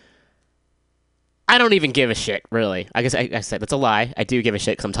beautiful? I don't even give a shit, really. I guess I said that's a lie. I do give a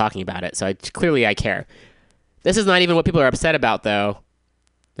shit because I'm talking about it, so clearly I care. This is not even what people are upset about, though.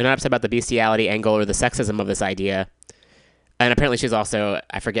 They're not upset about the bestiality angle or the sexism of this idea. And apparently she's also,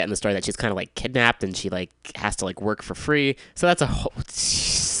 I forget in the story, that she's kind of like kidnapped and she like has to like work for free. So that's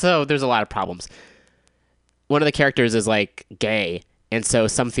so there's a lot of problems. One of the characters is like gay, and so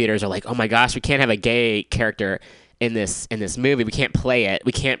some theaters are like, oh my gosh, we can't have a gay character in this movie. We can't play it.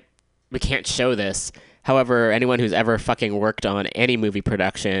 We can't show this. However, anyone who's ever fucking worked on any movie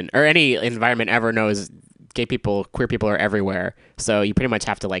production or any environment ever knows gay people, queer people are everywhere. So you pretty much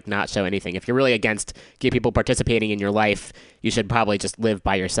have to like not show anything. If you're really against gay people participating in your life, you should probably just live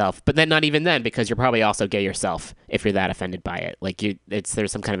by yourself. But then not even then, because you're probably also gay yourself if you're that offended by it. Like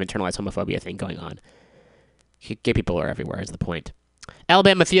there's some kind of internalized homophobia thing going on. Gay people are everywhere is the point.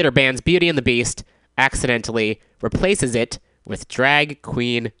 Alabama theater bans Beauty and the Beast, accidentally replaces it with drag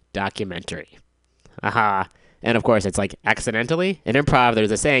queen documentary. Aha. And of course, it's like accidentally. In improv,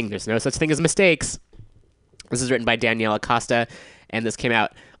 there's a saying, there's no such thing as mistakes. This is written by Danielle Acosta, and this came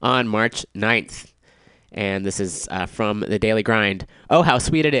out on March 9th. And this is from The Daily Grind. Oh, how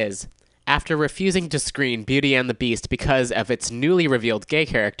sweet it is. After refusing to screen Beauty and the Beast because of its newly revealed gay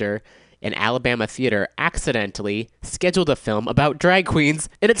character, an Alabama theater accidentally scheduled a film about drag queens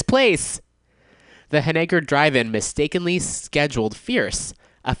in its place. The Henniger Drive-In mistakenly scheduled Fierce,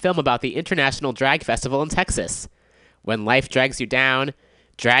 a film about the International Drag Festival in Texas. When life drags you down,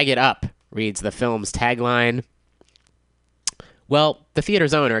 drag it up, reads the film's tagline. Well, the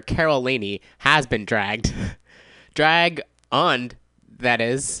theater's owner, Carol Laney, has been dragged. Drag on, that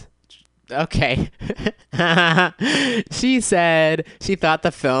is. Okay. She said she thought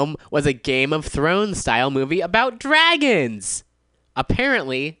the film was a Game of Thrones style movie about dragons.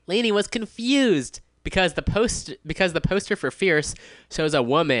 Apparently, Laney was confused because the poster for Fierce shows a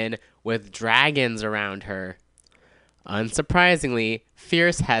woman with dragons around her. Unsurprisingly,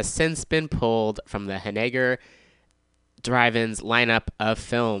 Fierce has since been pulled from the Henniger Drive-In's lineup of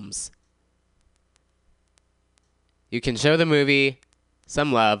films. You can show the movie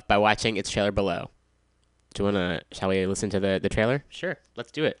some love by watching its trailer below. Shall we listen to the trailer? Sure,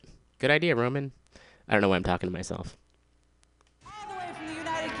 let's do it. Good idea, Roman. I don't know why I'm talking to myself. All the way from the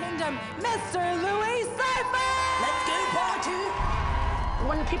United Kingdom, Mr. Louis Cypher! Let's go party!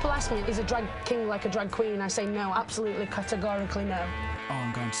 When people ask me, is a drag king like a drag queen, I say no, absolutely, categorically no. Oh,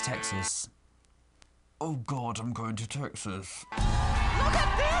 I'm going to Texas. Oh, God, I'm going to Texas. Look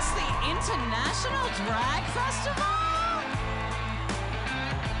at this, the International Drag Festival!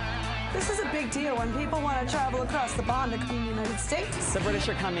 This is a big deal when people want to travel across the pond to come to the United States. The British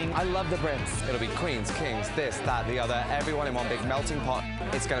are coming. I love the Brits. It'll be queens, kings, this, that, the other, everyone in one big melting pot.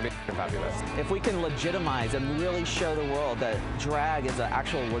 It's going to be fabulous. If we can legitimize and really show the world that drag is an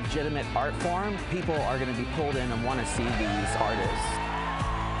actual legitimate art form, people are going to be pulled in and want to see these artists.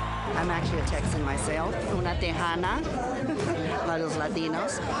 I'm actually a Texan myself. Una Tejana. Para los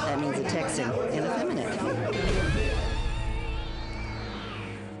Latinos, that means a Texan in the feminine.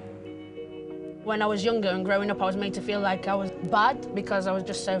 When I was younger and growing up, I was made to feel like I was bad because I was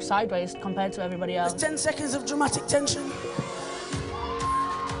just so sideways compared to everybody else. There's 10 seconds of dramatic tension.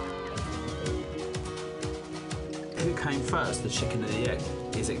 Who came first, the chicken or the egg?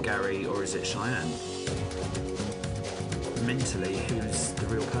 Is it Gary or is it Cheyenne? Mentally, who's the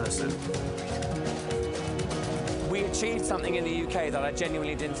real person? We achieved something in the UK that I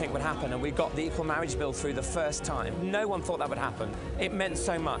genuinely didn't think would happen, and we got the equal marriage bill through the first time. No one thought that would happen. It meant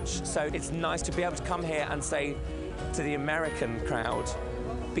so much. So it's nice to be able to come here and say to the American crowd,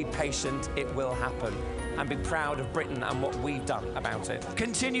 be patient, it will happen. And be proud of Britain and what we've done about it.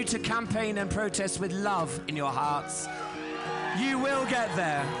 Continue to campaign and protest with love in your hearts. You will get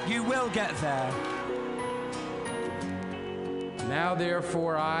there. You will get there. Now,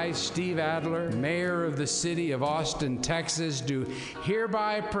 therefore, I, Steve Adler, Mayor of the City of Austin, Texas, do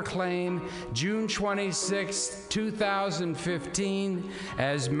hereby proclaim June 26, 2015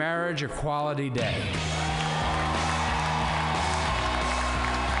 as Marriage Equality Day.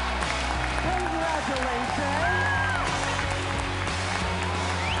 Congratulations!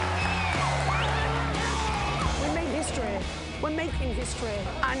 We made history. We're making history.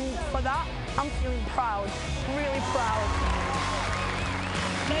 And for that, I'm feeling proud, really proud.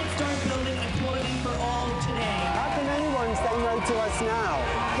 Let's start building equality for all today. How can anyone say no to us now?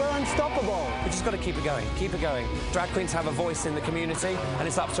 We're unstoppable. We just got to keep it going, keep it going. Drag queens have a voice in the community, and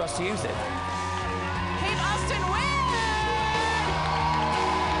it's up to us to use it. Kate Austin wins!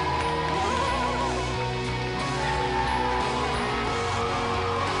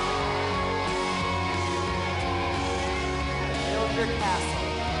 Build your castle.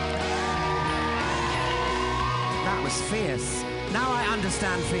 That was fierce. Now I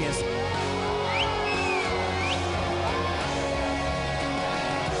understand fierce.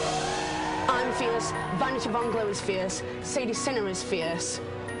 I'm fierce, Vanity Von Glow is fierce, Sadie Sinner is fierce,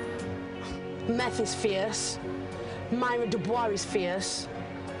 Meth is fierce, Myra Dubois is fierce,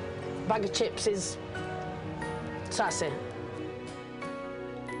 Bag of Chips is sassy.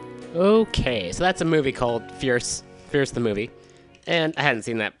 Okay, so that's a movie called Fierce the movie. And I hadn't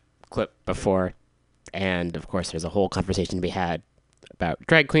seen that clip before. And, of course, there's a whole conversation to be had about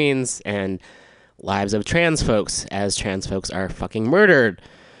drag queens and lives of trans folks, as trans folks are fucking murdered.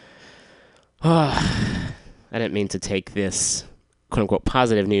 I didn't mean to take this quote-unquote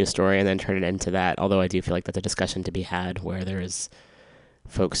positive news story and then turn it into that, although I do feel like that's a discussion to be had where there is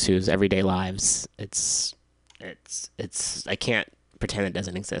folks whose everyday lives, it's I can't pretend it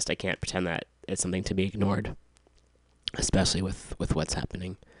doesn't exist. I can't pretend that it's something to be ignored, especially with what's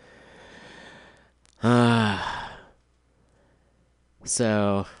happening.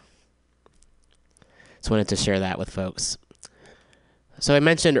 So just wanted to share that with folks. So I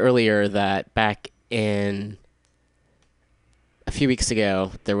mentioned earlier that back in a few weeks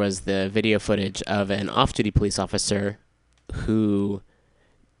ago, there was the video footage of an off-duty police officer who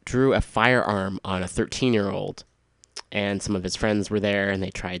drew a firearm on a 13-year-old, and some of his friends were there, and they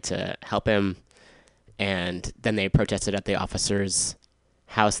tried to help him, and then they protested at the officer's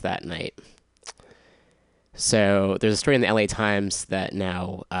house that night. So there's a story in the LA Times that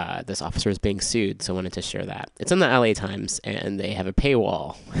now this officer is being sued, so I wanted to share that. It's in the LA Times, and they have a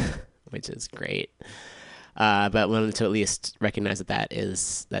paywall, which is great. But wanted to at least recognize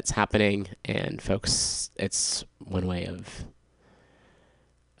that's happening, and folks, it's one way of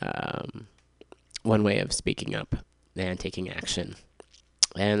speaking up and taking action,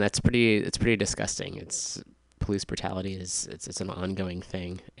 and it's pretty disgusting. It's police brutality it's an ongoing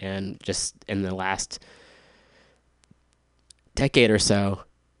thing, and just in the last decade or so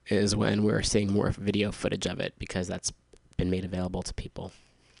is when we're seeing more video footage of it, because that's been made available to people.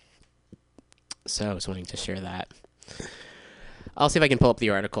 So I was wanting to share that. I'll see if I can pull up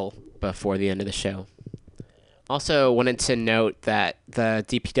the article before the end of the show. Also wanted to note that the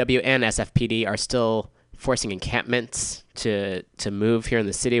DPW and SFPD are still forcing encampments to move here in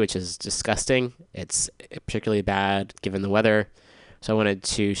the city, which is disgusting. It's particularly bad given the weather. So I wanted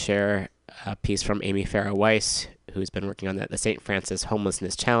to share a piece from Amy Farah-Weiss, who's been working on the St. Francis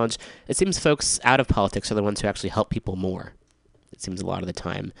Homelessness Challenge. It seems folks out of politics are the ones who actually help people more. It seems a lot of the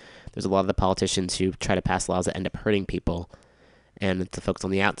time. There's a lot of the politicians who try to pass laws that end up hurting people, and it's the folks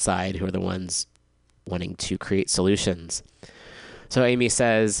on the outside who are the ones wanting to create solutions. So Amy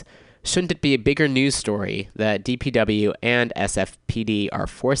says, shouldn't it be a bigger news story that DPW and SFPD are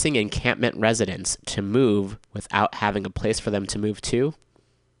forcing encampment residents to move without having a place for them to move to?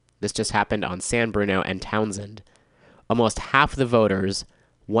 This just happened on San Bruno and Townsend. Almost half the voters,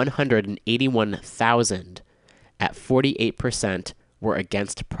 181,000, at 48%, were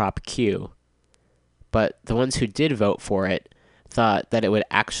against Prop Q. But the ones who did vote for it thought that it would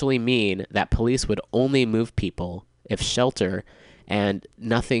actually mean that police would only move people if shelter and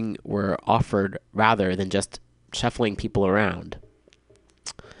nothing were offered rather than just shuffling people around.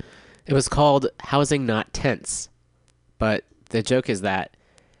 It was called Housing Not Tents, but the joke is that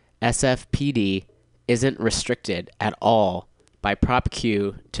SFPD isn't restricted at all by Prop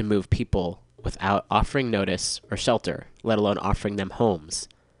Q to move people without offering notice or shelter, let alone offering them homes.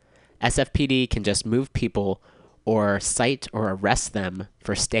 SFPD can just move people or cite or arrest them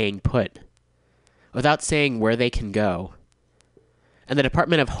for staying put without saying where they can go. And the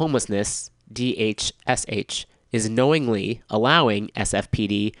Department of Homelessness, DHSH, is knowingly allowing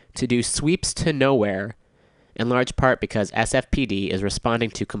SFPD to do sweeps to nowhere, in large part because SFPD is responding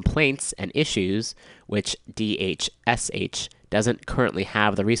to complaints and issues which DHSH doesn't currently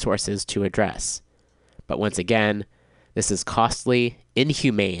have the resources to address. But once again, this is costly,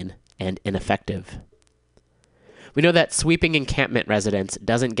 inhumane, and ineffective. We know that sweeping encampment residents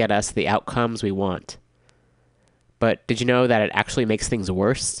doesn't get us the outcomes we want. But did you know that it actually makes things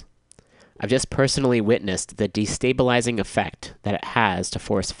worse? I've just personally witnessed the destabilizing effect that it has to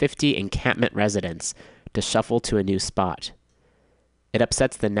force 50 encampment residents to shuffle to a new spot. It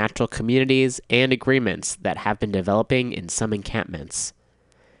upsets the natural communities and agreements that have been developing in some encampments.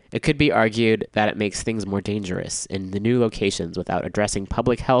 It could be argued that it makes things more dangerous in the new locations without addressing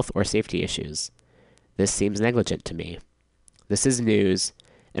public health or safety issues. This seems negligent to me. This is news,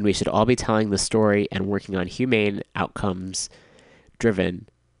 and we should all be telling the story and working on humane, outcomes-driven,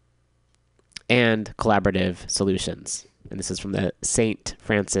 and collaborative solutions. And this is from the St.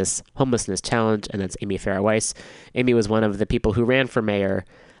 Francis Homelessness Challenge, and that's Amy Farah-Weiss. Amy was one of the people who ran for mayor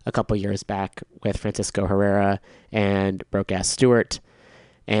a couple years back with Francisco Herrera and Broke-Ass Stewart.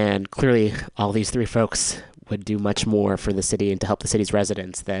 And clearly, all these three folks would do much more for the city and to help the city's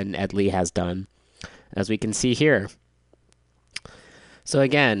residents than Ed Lee has done, as we can see here. So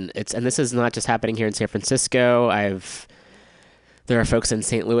again, and this is not just happening here in San Francisco. There are folks in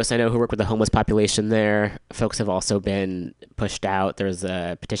St. Louis I know who work with the homeless population there. Folks have also been pushed out. There's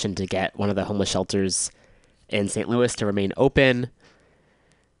a petition to get one of the homeless shelters in St. Louis to remain open.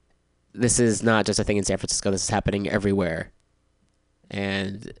 This is not just a thing in San Francisco. This is happening everywhere.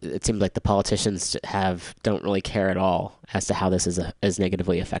 And it seems like the politicians don't really care at all as to how this is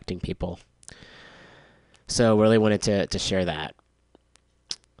negatively affecting people. So really wanted to share that.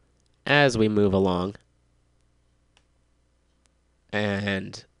 As we move along,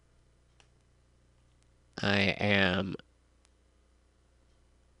 and I am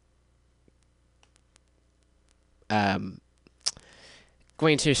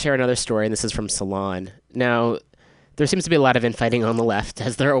going to share another story, and this is from Salon. Now, there seems to be a lot of infighting on the left,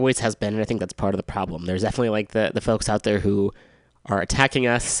 as there always has been, and I think that's part of the problem. There's definitely like the folks out there who are attacking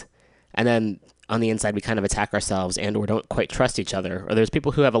us, and then on the inside we kind of attack ourselves and or don't quite trust each other. Or there's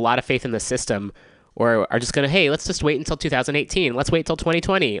people who have a lot of faith in the system or are just going to, hey, let's just wait until 2018. Let's wait till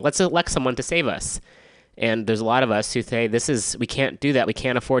 2020. Let's elect someone to save us. And there's a lot of us who say, we can't do that. We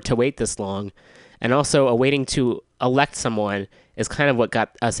can't afford to wait this long. And also, waiting to elect someone is kind of what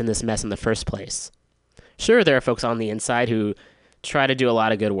got us in this mess in the first place. Sure, there are folks on the inside who try to do a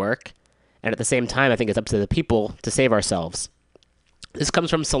lot of good work. And at the same time, I think it's up to the people to save ourselves. This comes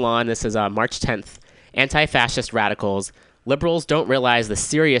from Salon. This is March 10th. Anti-fascist radicals. Liberals don't realize the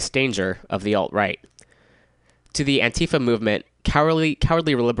serious danger of the alt-right. To the Antifa movement, cowardly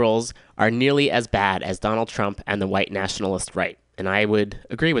liberals are nearly as bad as Donald Trump and the white nationalist right. And I would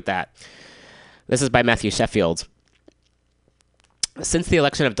agree with that. This is by Matthew Sheffield. Since the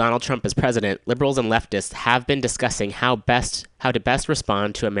election of Donald Trump as president, liberals and leftists have been discussing how to best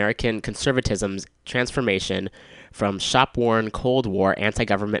respond to American conservatism's transformation from shop-worn Cold War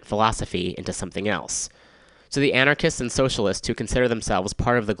anti-government philosophy into something else. So the anarchists and socialists who consider themselves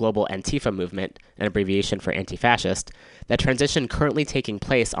part of the global Antifa movement, an abbreviation for anti-fascist, that transition currently taking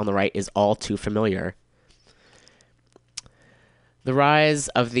place on the right is all too familiar. The rise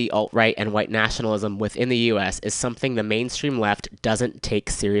of the alt-right and white nationalism within the U.S. is something the mainstream left doesn't take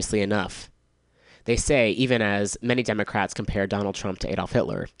seriously enough. They say, even as many Democrats compare Donald Trump to Adolf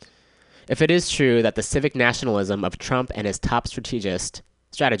Hitler. If it is true that the civic nationalism of Trump and his top strategist,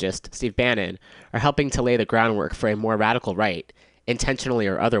 Steve Bannon, are helping to lay the groundwork for a more radical right, intentionally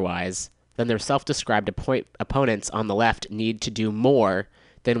or otherwise, then their self-described opponents on the left need to do more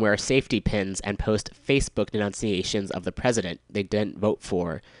than wear safety pins and post Facebook denunciations of the president they didn't vote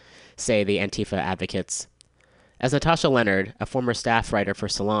for, say the Antifa advocates. As Natasha Leonard, a former staff writer for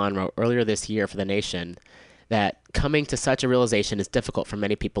Salon, wrote earlier this year for The Nation, that coming to such a realization is difficult for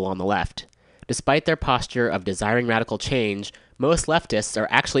many people on the left. Despite their posture of desiring radical change, most leftists are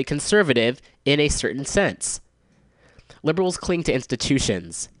actually conservative in a certain sense. Liberals cling to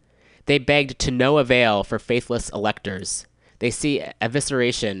institutions. They begged to no avail for faithless electors. They see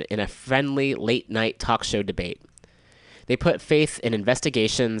evisceration in a friendly late-night talk show debate. They put faith in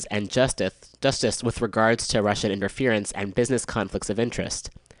investigations and justice with regards to Russian interference and business conflicts of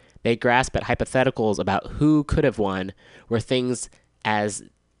interest. They grasp at hypotheticals about who could have won were things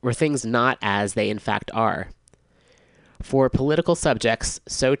not as they in fact are. For political subjects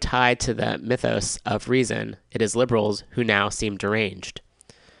so tied to the mythos of reason, it is liberals who now seem deranged.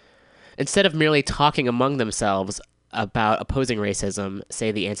 Instead of merely talking among themselves about opposing racism, say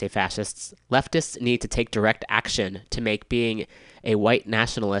the anti-fascists, leftists need to take direct action to make being a white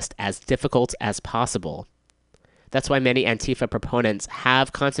nationalist as difficult as possible. That's why many Antifa proponents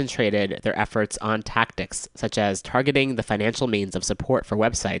have concentrated their efforts on tactics, such as targeting the financial means of support for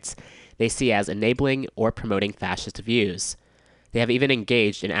websites they see as enabling or promoting fascist views. They have even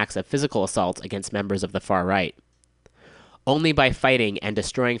engaged in acts of physical assault against members of the far right. Only by fighting and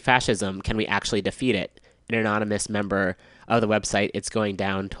destroying fascism can we actually defeat it, an anonymous member of the website It's Going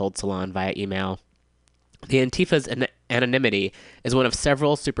Down told Salon via email. The Antifa's anonymity is one of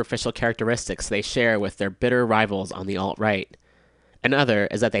several superficial characteristics they share with their bitter rivals on the alt-right. Another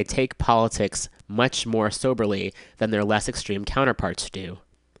is that they take politics much more soberly than their less extreme counterparts do.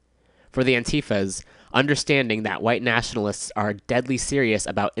 For the Antifas, understanding that white nationalists are deadly serious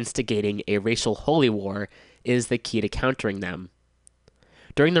about instigating a racial holy war is the key to countering them.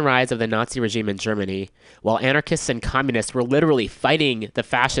 During the rise of the Nazi regime in Germany, while anarchists and communists were literally fighting the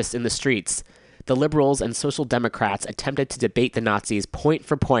fascists in the streets, the liberals and social democrats attempted to debate the Nazis point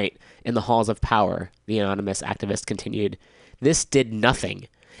for point in the halls of power, the anonymous activist continued. This did nothing,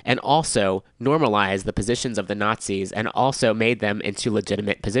 and also normalized the positions of the Nazis and also made them into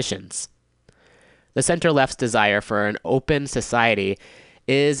legitimate positions. The center-left's desire for an open society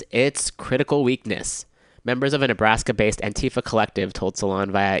is its critical weakness. Members of a Nebraska-based Antifa collective told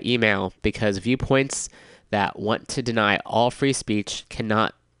Salon via email because viewpoints that want to deny all free speech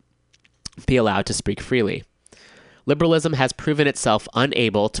cannot be allowed to speak freely. Liberalism has proven itself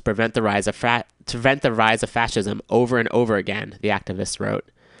unable to prevent the rise of fascism over and over again, the activist wrote.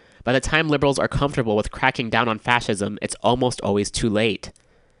 By the time liberals are comfortable with cracking down on fascism, it's almost always too late.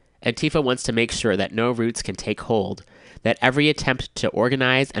 Antifa wants to make sure that no roots can take hold, that every attempt to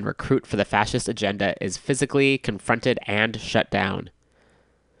organize and recruit for the fascist agenda is physically confronted and shut down.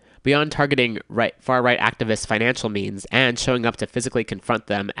 Beyond targeting far-right activists' financial means and showing up to physically confront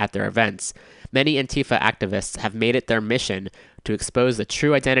them at their events, many Antifa activists have made it their mission to expose the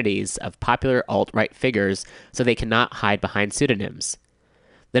true identities of popular alt-right figures so they cannot hide behind pseudonyms.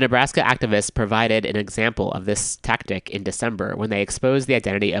 The Nebraska activists provided an example of this tactic in December when they exposed the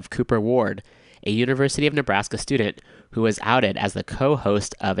identity of Cooper Ward, a University of Nebraska student who was outed as the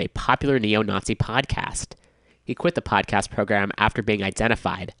co-host of a popular neo-Nazi podcast. He quit the podcast program after being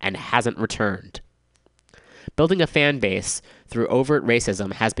identified and hasn't returned. Building a fan base through overt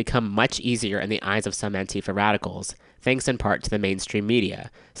racism has become much easier in the eyes of some Antifa radicals, thanks in part to the mainstream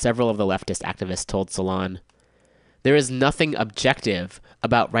media, several of the leftist activists told Salon. There is nothing objective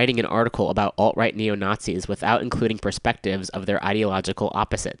about writing an article about alt-right neo-Nazis without including perspectives of their ideological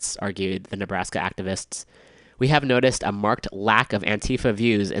opposites, argued the Nebraska activists. We have noticed a marked lack of Antifa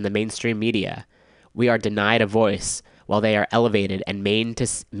views in the mainstream media. We are denied a voice, while they are elevated and made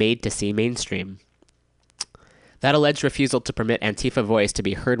to seem mainstream. That alleged refusal to permit Antifa voice to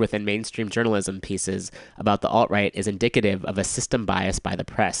be heard within mainstream journalism pieces about the alt-right is indicative of a system bias by the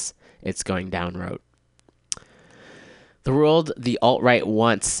press, It's Going Down wrote. The world the alt-right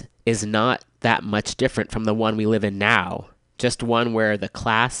wants is not that much different from the one we live in now, just one where the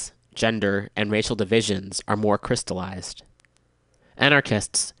class, gender, and racial divisions are more crystallized.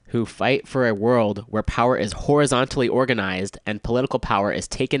 Anarchists who fight for a world where power is horizontally organized and political power is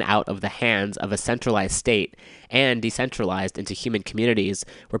taken out of the hands of a centralized state and decentralized into human communities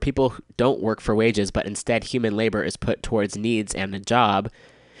where people don't work for wages but instead human labor is put towards needs and a job,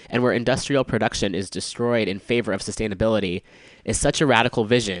 and where industrial production is destroyed in favor of sustainability, is such a radical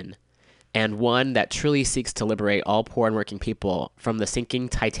vision, and one that truly seeks to liberate all poor and working people from the sinking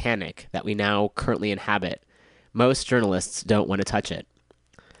Titanic that we now currently inhabit. Most journalists don't want to touch it.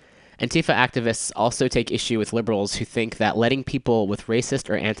 Antifa activists also take issue with liberals who think that letting people with racist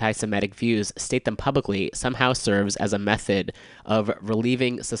or anti-Semitic views state them publicly somehow serves as a method of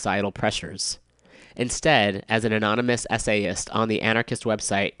relieving societal pressures. Instead, as an anonymous essayist on the anarchist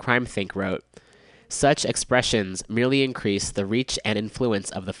website CrimeThink wrote, such expressions merely increase the reach and influence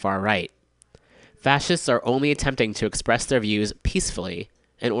of the far right. Fascists are only attempting to express their views peacefully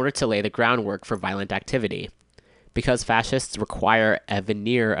in order to lay the groundwork for violent activity. Because fascists require a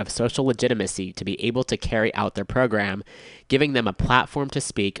veneer of social legitimacy to be able to carry out their program, giving them a platform to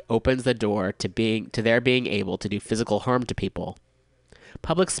speak opens the door to their being able to do physical harm to people.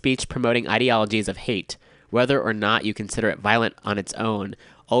 Public speech promoting ideologies of hate, whether or not you consider it violent on its own,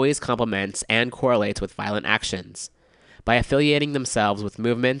 always complements and correlates with violent actions. By affiliating themselves with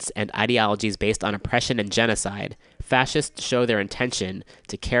movements and ideologies based on oppression and genocide, fascists show their intention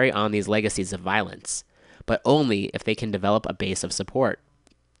to carry on these legacies of violence, but only if they can develop a base of support.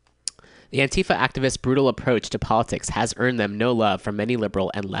 The Antifa activists' brutal approach to politics has earned them no love from many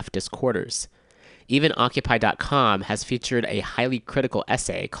liberal and leftist quarters. Even Occupy.com has featured a highly critical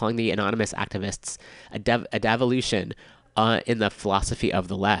essay calling the anonymous activists a devolution in the philosophy of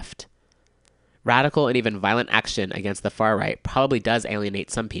the left. Radical and even violent action against the far right probably does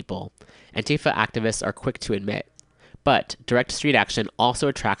alienate some people. Antifa activists are quick to admit. But direct street action also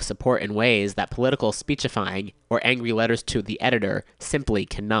attracts support in ways that political speechifying or angry letters to the editor simply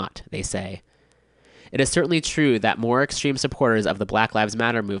cannot, they say. It is certainly true that more extreme supporters of the Black Lives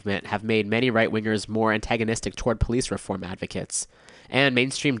Matter movement have made many right-wingers more antagonistic toward police reform advocates, and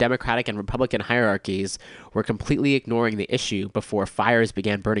mainstream Democratic and Republican hierarchies were completely ignoring the issue before fires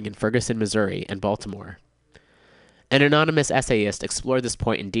began burning in Ferguson, Missouri, and Baltimore. An anonymous essayist explored this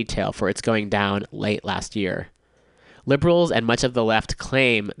point in detail for It's Going Down late last year. Liberals and much of the left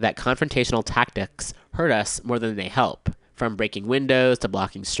claim that confrontational tactics hurt us more than they help, from breaking windows to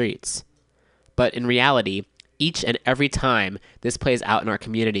blocking streets. But in reality, each and every time this plays out in our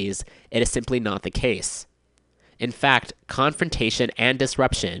communities, it is simply not the case. In fact, confrontation and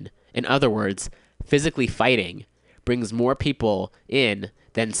disruption, in other words, physically fighting, brings more people in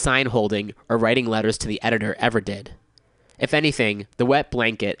than sign holding or writing letters to the editor ever did. If anything, the wet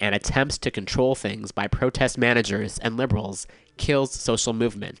blanket and attempts to control things by protest managers and liberals kills social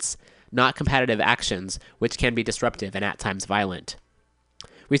movements, not competitive actions which can be disruptive and at times violent.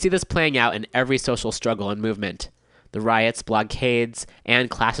 We see this playing out in every social struggle and movement. The riots, blockades, and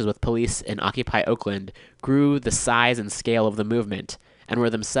clashes with police in Occupy Oakland grew the size and scale of the movement and were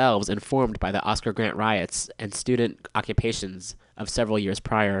themselves informed by the Oscar Grant riots and student occupations of several years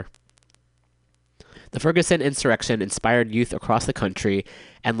prior. The Ferguson insurrection inspired youth across the country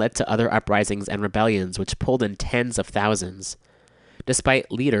and led to other uprisings and rebellions which pulled in tens of thousands.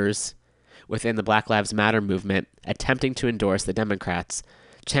 Despite leaders within the Black Lives Matter movement attempting to endorse the Democrats,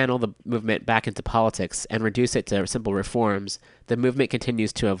 channel the movement back into politics and reduce it to simple reforms, the movement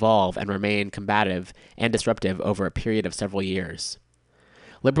continues to evolve and remain combative and disruptive over a period of several years.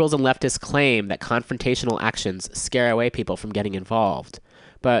 Liberals and leftists claim that confrontational actions scare away people from getting involved,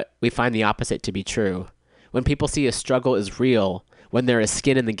 but we find the opposite to be true. When people see a struggle is real, when there is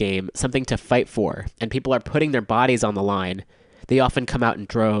skin in the game, something to fight for, and people are putting their bodies on the line, they often come out in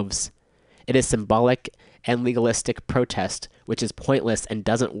droves. It is symbolic and legalistic protest, which is pointless and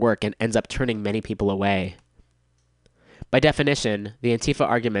doesn't work and ends up turning many people away. By definition, the Antifa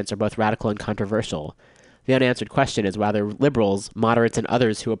arguments are both radical and controversial. The unanswered question is whether liberals, moderates, and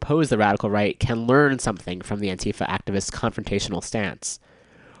others who oppose the radical right can learn something from the Antifa activists' confrontational stance.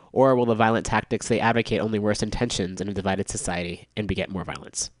 Or will the violent tactics they advocate only worsen tensions in a divided society and beget more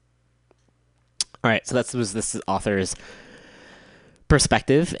violence? All right, so this is author's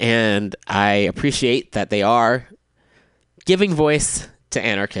perspective, and I appreciate that they are giving voice to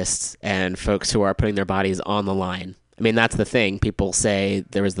anarchists and folks who are putting their bodies on the line. I mean, that's the thing. People say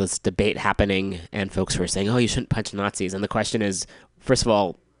there was this debate happening and folks who are saying, oh, you shouldn't punch Nazis. And the question is, first of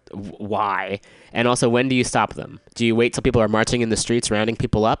all, why? And also, when do you stop them? Do you wait till people are marching in the streets, rounding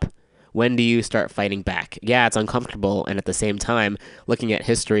people up? When do you start fighting back? Yeah, it's uncomfortable. And at the same time, looking at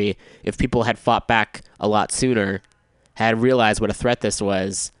history, if people had fought back a lot sooner, had realized what a threat this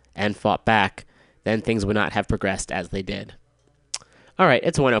was, and fought back, then things would not have progressed as they did. All right,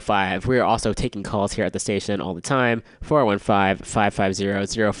 it's 1:05. We are also taking calls here at the station all the time.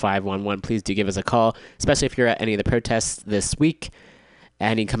 415-550-0511. Please do give us a call, especially if you're at any of the protests this week.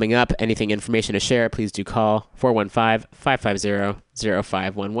 Any coming up, anything information to share, please do call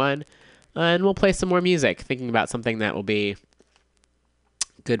 415-550-0511. And we'll play some more music, thinking about something that will be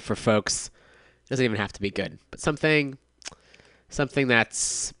good for folks. Doesn't even have to be good, but something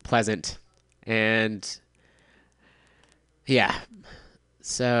that's pleasant. And yeah.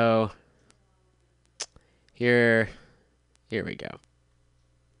 So here we go.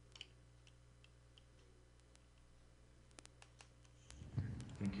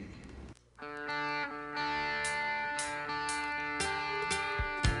 Thank you.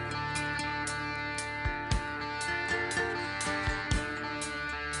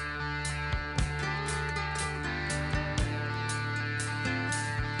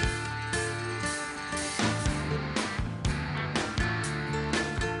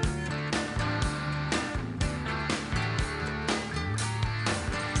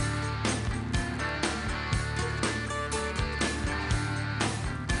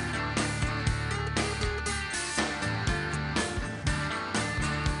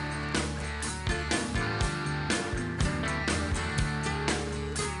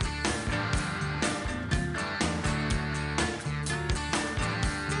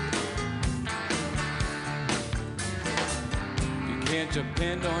 can't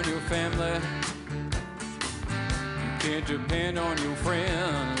depend on your family. You can't depend on your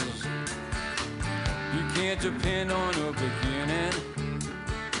friends. You can't depend on a beginning.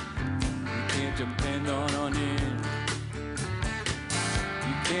 You can't depend on an end.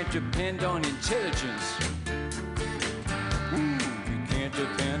 You can't depend on intelligence. You can't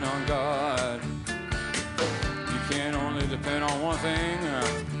depend on God. You can only depend on one thing.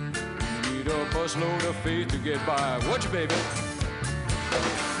 You need a busload of faith to get by. Watch it, baby.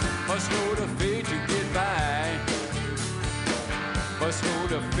 Busload of faith to get by.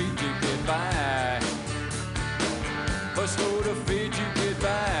 Busload of faith to get by. Busload of faith to get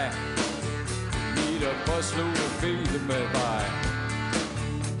by. Need a busload of faith to get by.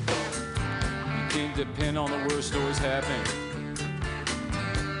 You can't depend on the worst always happening.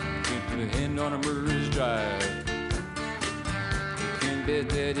 You can't depend on a murderer's drive. You can bet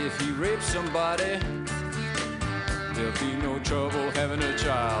that if he rapes somebody, there'll be no trouble having a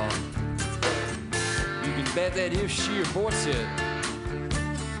child. You can bet that if she aborts it,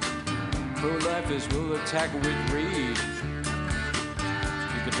 pro-lifers will attack her with rage.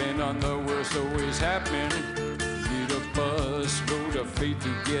 You depend on the worst always happening. Need a busload of faith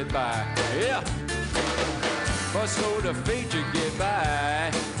to get by. Yeah! Busload of faith to get by.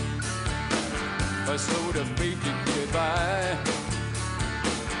 Busload of faith to get by.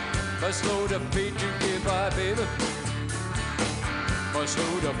 Busload of faith to get by, baby.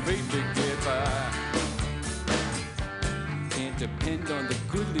 Busload of faith to get by. Can't depend on the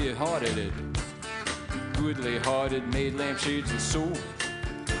goodly-hearted made lampshades and soap.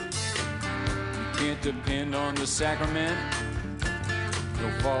 You can't depend on the sacrament, no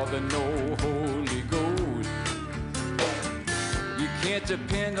Father, no Holy Ghost. You can't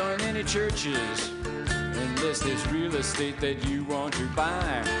depend on any churches unless there's real estate that you want to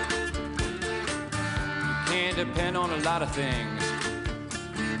buy. You can't depend on a lot of things.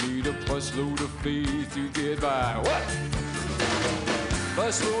 need a busload of faith to get by. What?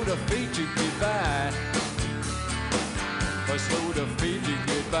 Busload of faith to get by. Busload of faith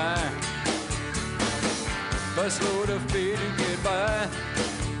to get by. Busload of faith to get by.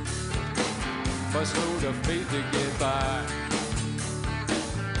 Busload of faith to get by.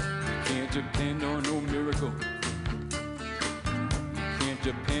 Can't depend on no miracle. Can't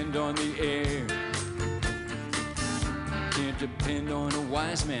depend on the air. Can't depend on a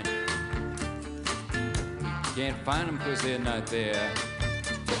wise man. Can't find them 'cause they're not there.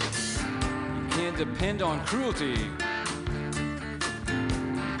 You can't depend on cruelty.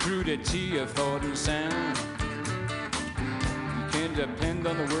 Crudity of thought and sound. You can't depend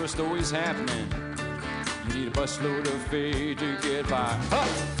on the worst always happening. You need a busload of faith to get by. Huh!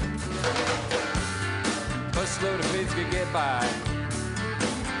 Busload of faith to get by.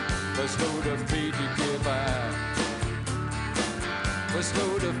 Busload of faith to get by.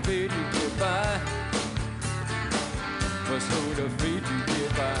 Busload of faith to get by. Busload of faith to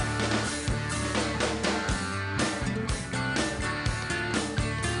get by.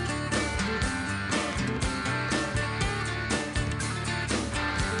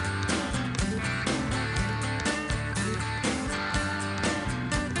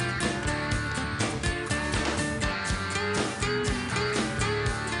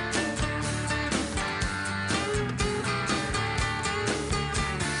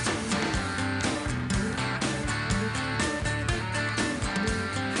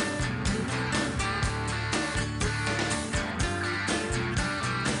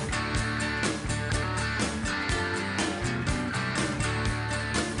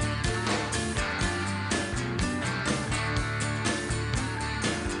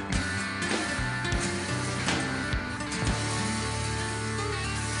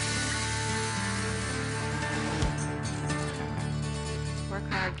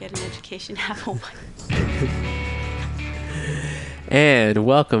 Get an education, have one. And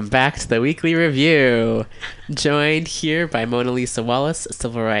welcome back to the Weekly Review. Joined here by Mona Lisa Wallace,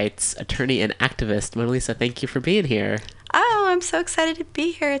 civil rights attorney and activist. Mona Lisa, thank you for being here. Oh, I'm so excited to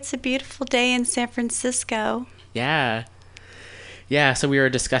be here. It's a beautiful day in San Francisco. Yeah. Yeah, so we were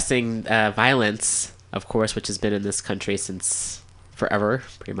discussing violence, of course, which has been in this country since forever,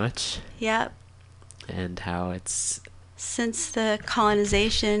 pretty much. Yep. And how it's... Since the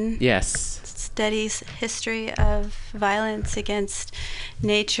colonization. Yes. Studies history of violence against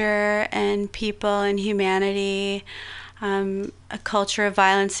nature and people and humanity, a culture of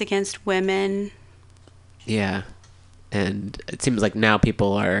violence against women. Yeah. And it seems like now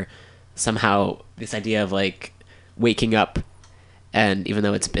people are somehow, this idea of like waking up, and even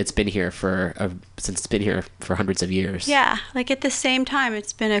though it's been here since it's been here for hundreds of years. Yeah, like at the same time,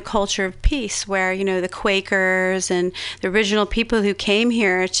 it's been a culture of peace where, you know, the Quakers and the original people who came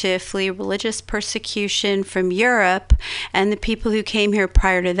here to flee religious persecution from Europe, and the people who came here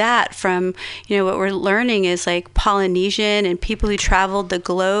prior to that from, you know, what we're learning is like Polynesian and people who traveled the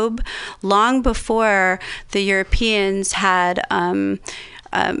globe long before the Europeans had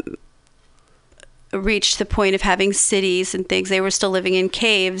reached the point of having cities and things. They were still living in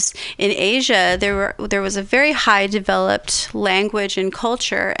caves. In Asia, there was a very high developed language and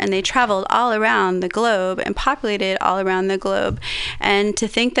culture, and they traveled all around the globe and populated all around the globe. And to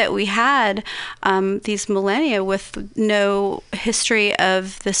think that we had these millennia with no history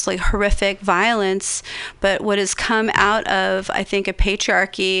of this like horrific violence, but what has come out of, I think, a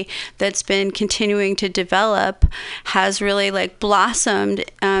patriarchy that's been continuing to develop has really like blossomed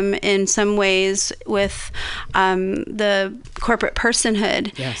in some ways with the corporate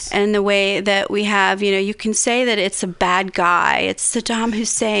personhood. Yes. And the way that we have, you know, you can say that it's a bad guy, it's Saddam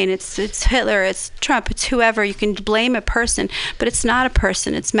Hussein, it's Hitler, it's Trump, it's whoever. You can blame a person, but it's not a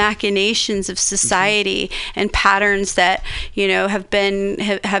person. It's machinations of society and patterns that, you know, have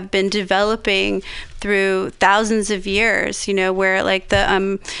been developing through thousands of years, you know, where like the,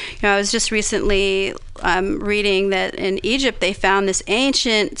 you know, I was just recently reading that in Egypt they found this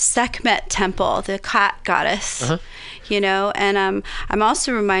ancient Sekhmet temple, the cat goddess, you know, and I'm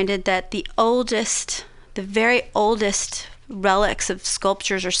also reminded that the very oldest relics of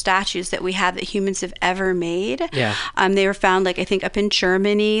sculptures or statues that we have that humans have ever made. Yeah. They were found like I think up in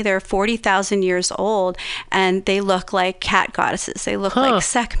Germany. They're 40,000 years old, and they look like cat goddesses. They look like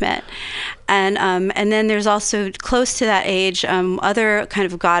Sekhmet. And then there's also close to that age other kind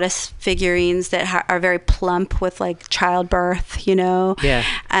of goddess figurines that are very plump with like childbirth, you know. Yeah.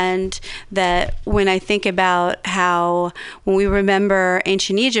 And that when I think about how when we remember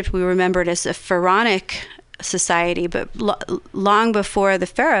ancient Egypt, we remember it as a pharaonic society, but long before the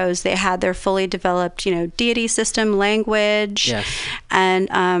pharaohs, they had their fully developed, deity system, language. Yes.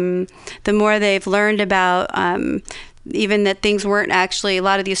 And the more they've learned about even that things weren't actually, a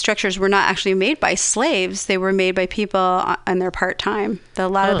lot of these structures were not actually made by slaves. They were made by people on their part-time. A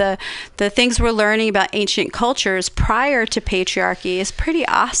lot of the things we're learning about ancient cultures prior to patriarchy is pretty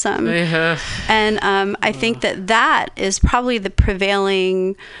awesome. And I think that is probably the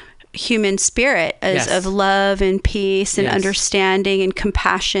prevailing human spirit of love and peace and understanding and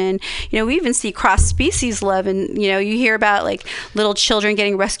compassion. We even see cross-species love, and you hear about like little children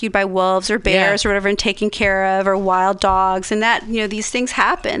getting rescued by wolves or bears or whatever and taken care of, or wild dogs, and that these things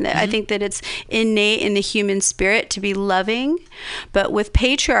happen. I think that it's innate in the human spirit to be loving. But with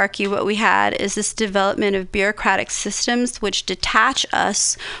patriarchy, what we had is this development of bureaucratic systems which detach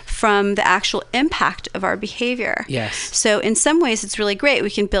us from the actual impact of our behavior. So in some ways it's really great. We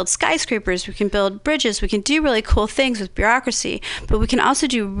can build skyscrapers, we can build bridges, we can do really cool things with bureaucracy, but we can also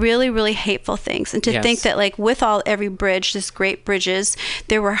do really, really hateful things. And to think that like with every bridge, this great bridges,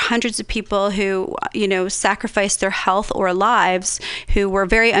 there were hundreds of people who, sacrificed their health or lives, who were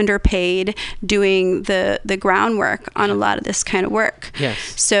very underpaid doing the groundwork on a lot of this kind of work.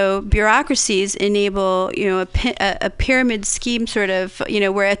 So bureaucracies enable, a pyramid scheme sort of,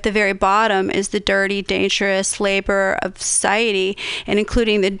 where at the very bottom is the dirty, dangerous labor of society, and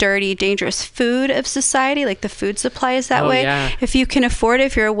including the dirty, dangerous food of society, like the food supply is that way. If you can afford it,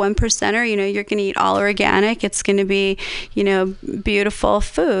 if you're a 1%er, you're going to eat all organic. It's going to be, beautiful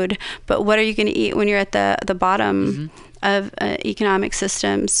food. But what are you going to eat when you're at the bottom of economic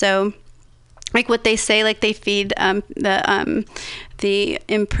system? So, like what they say, like they feed the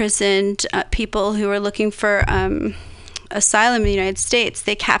imprisoned people who are looking for asylum in the United States.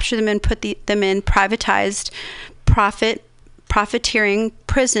 They capture them and put them in privatized profiteering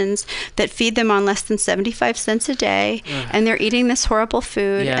prisons that feed them on less than 75 cents a day, and they're eating this horrible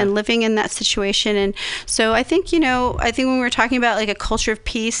food and living in that situation. And so I think when we're talking about like a culture of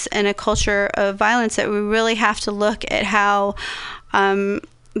peace and a culture of violence, that we really have to look at how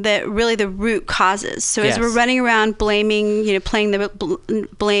that really the root causes. So as we're running around blaming, playing the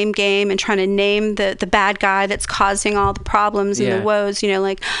blame game and trying to name the bad guy that's causing all the problems and the woes,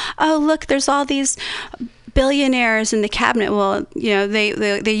 like, oh, look, there's all these billionaires in the cabinet. Well,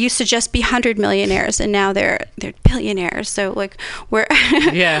 they used to just be 100 millionaires, and now they're billionaires. So like, we're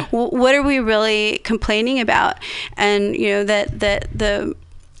what are we really complaining about? And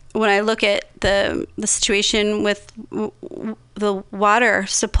when I look at the situation with the water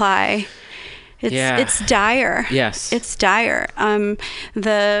supply, it's dire. It's dire.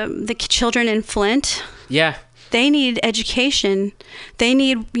 The children in Flint, they need education. They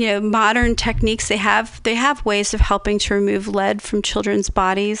need modern techniques. They have ways of helping to remove lead from children's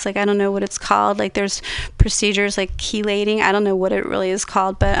bodies. Like, I don't know what it's called. Like, there's procedures like chelating. I don't know what it really is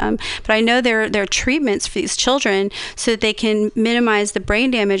called, but I know there are treatments for these children so that they can minimize the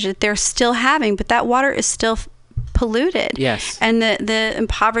brain damage that they're still having. But that water is still polluted. And the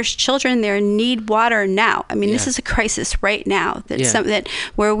impoverished children there need water now. I mean, this is a crisis right now. That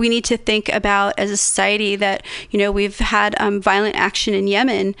where we need to think about as a society that, we've had violent action in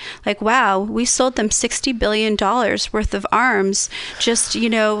Yemen. Like, wow, we sold them $60 billion worth of arms just,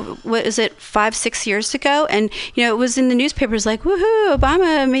 what is it, 5-6 years ago? And, it was in the newspapers like, woohoo,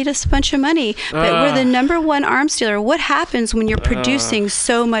 Obama made us a bunch of money. But we're the number one arms dealer. What happens when you're producing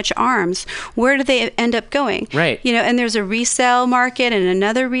so much arms? Where do they end up going? And there's a resale market and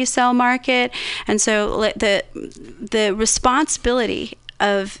another resale market. And so the responsibility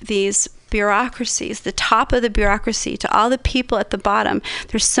of these bureaucracies, the top of the bureaucracy, to all the people at the bottom,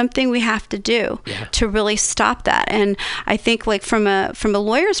 there's something we have to do to really stop that. And I think, like, from a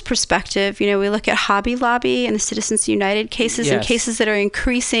lawyer's perspective, we look at Hobby Lobby and the Citizens United cases and cases that are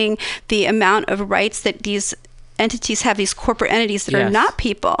increasing the amount of rights that these entities have, these corporate entities that are not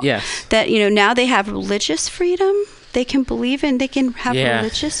people. That, now they have religious freedom. They can have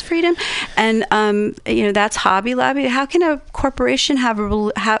religious freedom, and that's Hobby Lobby. How can a corporation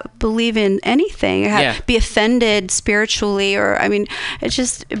believe in anything, or be offended spiritually? Or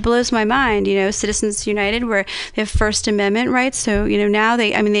it blows my mind. Citizens United, where they have First Amendment rights, so now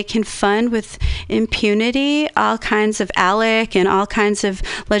they can fund with impunity all kinds of ALEC and all kinds of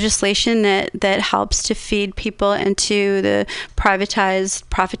legislation that helps to feed people into the privatized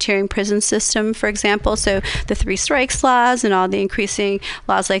profiteering prison system, for example. So the 3 strikes laws and all the increasing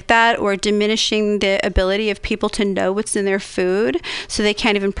laws like that, or diminishing the ability of people to know what's in their food, so they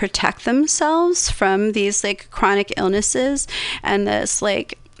can't even protect themselves from these like chronic illnesses and this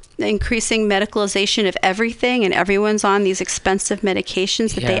like increasing medicalization of everything, and everyone's on these expensive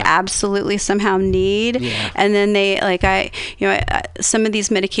medications that they absolutely somehow need. And then they some of these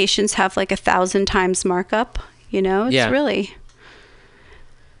medications have like 1,000 times markup. It's really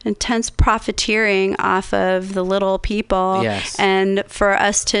intense profiteering off of the little people. And for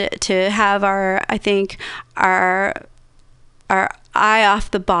us to have our eye off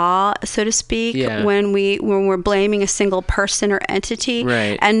the ball, so to speak, when we're blaming a single person or entity,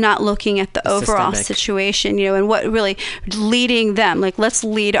 and not looking at the overall situation, and what really leading them. Like, let's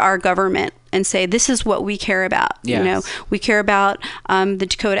lead our government and say, this is what we care about. We care about the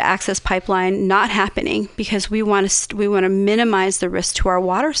Dakota Access Pipeline not happening because we want to minimize the risk to our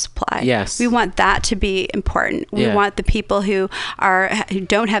water supply. We want that to be important. We want the people who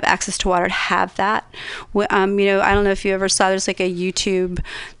don't have access to water to have that. I don't know if you ever saw, there's like a YouTube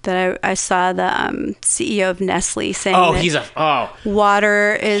that I saw the CEO of Nestle saying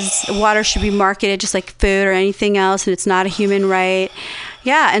water should be marketed just like food or anything else, and it's not a human right.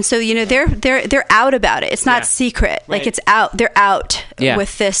 And so they're out about it. It's not secret. Like, it's out. They're out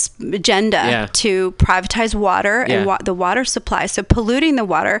with this agenda to privatize water and the water supply. So polluting the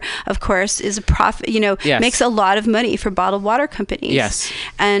water, of course, is a profit. Makes a lot of money for bottled water companies.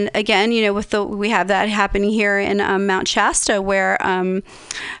 And again, we have that happening here in Mount Shasta, where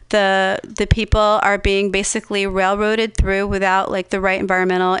the people are being basically railroaded through without like the right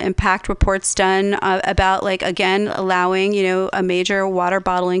environmental impact reports done about, like, again, allowing a major water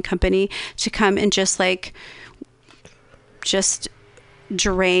bottling company to come and just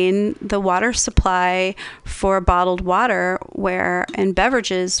drain the water supply for bottled water and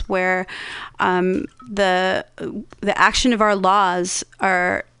beverages, where the action of our laws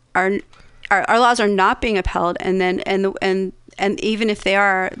our laws are not being upheld, and even if they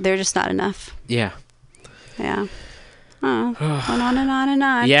are, they're just not enough. On and on and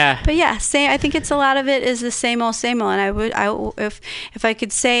on. But I think it's a lot of it is the same old. And if I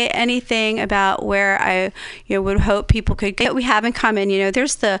could say anything about where I would hope people could get, we have in common.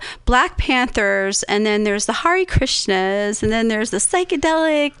 There's the Black Panthers, and then there's the Hare Krishnas, and then there's the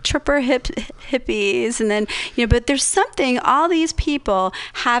psychedelic tripper hippies, and then but there's something all these people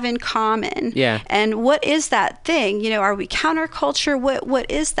have in common. And what is that thing? Are we counterculture? What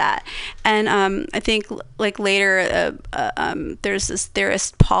is that? And I think like later. There's this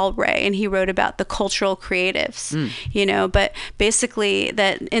theorist Paul Ray, and he wrote about the cultural creatives, but basically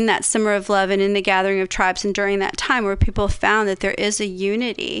that in that summer of love and in the gathering of tribes, and during that time where people found that there is a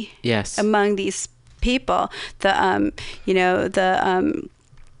unity among these people, the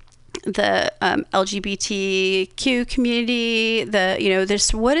LGBTQ community,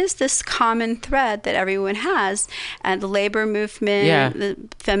 there's what is this common thread that everyone has, and the labor movement, the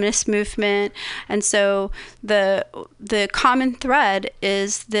feminist movement, and so the common thread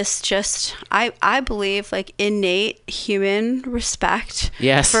is this just I believe like innate human respect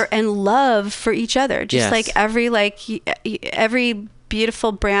for and love for each other, just like every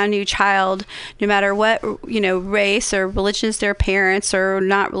beautiful brand new child, no matter what race or religion is their parents or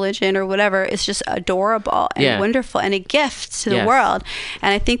not religion or whatever, is just adorable and wonderful and a gift to the world.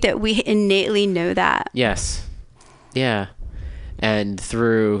 And I think that we innately know that. And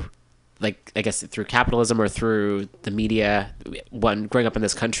through through capitalism or through the media, one growing up in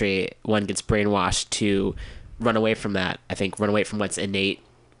this country, one gets brainwashed to run away from that. I think run away from what's innate,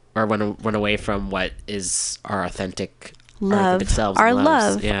 or run away from what is our authentic our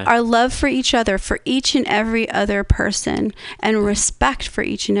love for each other, for each and every other person, and respect for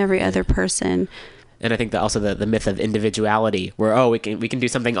each and every other person. And I think that also the myth of individuality, where we can do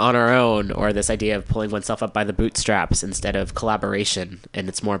something on our own, or this idea of pulling oneself up by the bootstraps instead of collaboration, and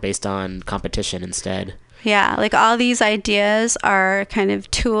it's more based on competition instead. Like all these ideas are kind of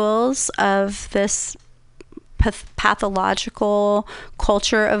tools of this pathological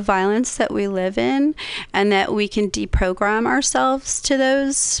culture of violence that we live in, and that we can deprogram ourselves to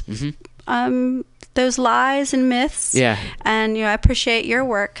those lies and myths. And I appreciate your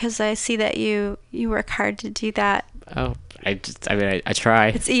work, because I see that you work hard to do that. I try.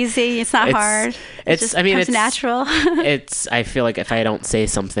 It's easy. It's not hard. It's natural. I feel like if I don't say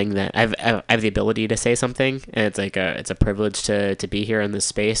something, that I have the ability to say something, and it's a privilege to be here in this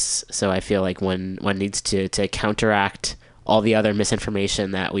space. So I feel like one needs to counteract all the other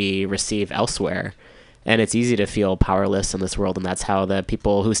misinformation that we receive elsewhere, and it's easy to feel powerless in this world, and that's how the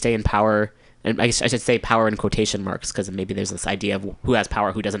people who stay in power. And I should say power in quotation marks, because maybe there's this idea of who has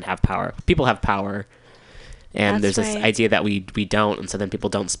power, who doesn't have power. People have power. And there's this idea that we don't, and so then people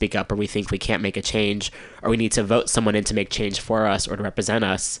don't speak up, or we think we can't make a change, or we need to vote someone in to make change for us or to represent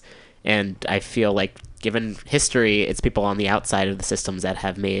us. And I feel like, given history, it's people on the outside of the systems that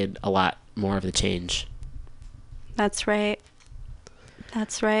have made a lot more of the change. That's right.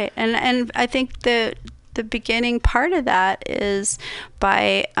 That's right. And I think the beginning part of that is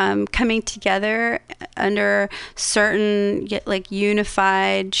by coming together under certain like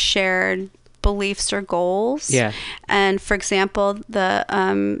unified, shared beliefs or goals. Yeah. And for example,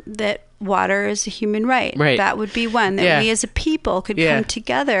 that water is a human right. Right. That would be one that we as a people could come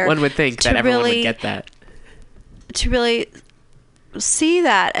together. One would think that everyone would get that. To really see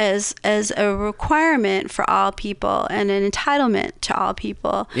that as a requirement for all people and an entitlement to all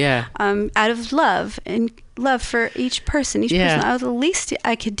people. Yeah. Out of love and love for each person. Oh, the least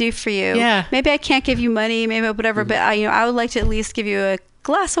I could do for you. Yeah. Maybe I can't give you money, maybe whatever, but I would like to at least give you a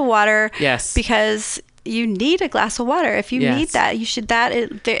glass of water. Yes. Because you need a glass of water. If you need that, you should that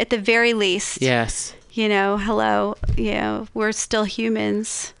at the very least. Yes. Hello. We're still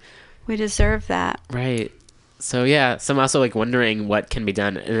humans. We deserve that. Right. So so I'm also like wondering what can be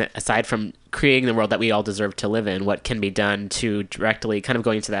done aside from creating the world that we all deserve to live in. What can be done to directly, kind of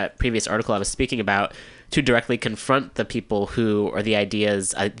going to that previous article I was speaking about, to directly confront the people who, or the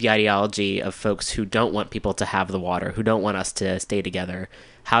ideas, the ideology of folks who don't want people to have the water, who don't want us to stay together.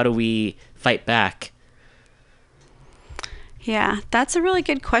 How do we fight back? Yeah, that's a really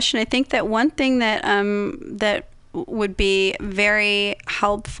good question. I think that one thing that that would be very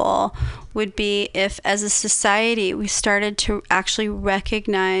helpful would be if, as a society, we started to actually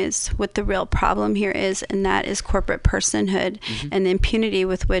recognize what the real problem here is, and that is corporate personhood and the impunity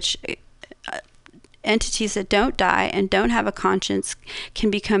with which entities that don't die and don't have a conscience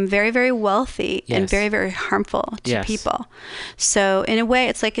can become very, very wealthy and very, very harmful to people. So in a way,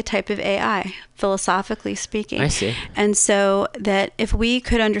 it's like a type of AI, philosophically speaking. I see. And so that if we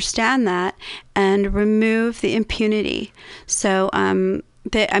could understand that and remove the impunity, so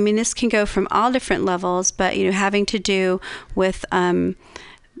this can go from all different levels, but having to do with the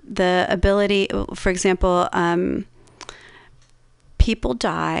ability, for example, people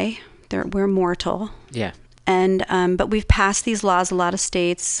die. We're mortal. Yeah. And but we've passed these laws. A lot of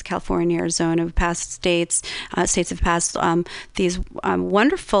states, California, Arizona, have passed states have passed these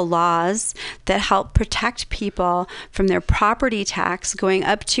wonderful laws that help protect people from their property tax going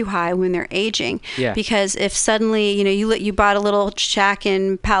up too high when they're aging. Yeah. Because if suddenly you bought a little shack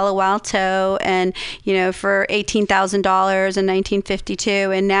in Palo Alto and for $18,000 in 1952,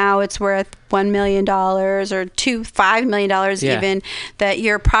 and now it's worth $1 million or $5 million even, that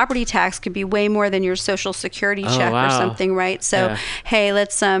your property tax could be way more than your Social Security check or something, right? So, hey,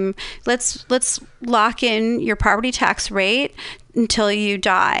 let's lock in your property tax rate until you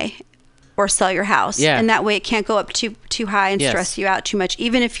die or sell your house. Yeah. And that way it can't go up too high and stress you out too much,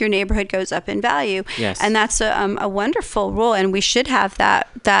 even if your neighborhood goes up in value. Yes. And that's a wonderful rule, and we should have that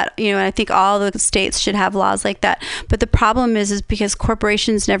and I think all the states should have laws like that. But the problem is because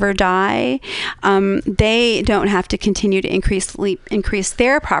corporations never die, they don't have to continue to increase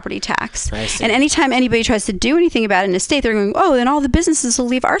their property tax. I see. And anytime anybody tries to do anything about it in a state, they're going, oh, then all the businesses will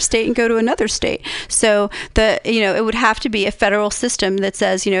leave our state and go to another state. So it would have to be a federal system that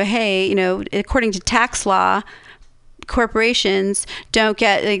says, hey, according to tax law, corporations don't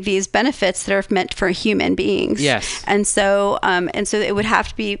get these benefits that are meant for human beings. Yes. And so it would have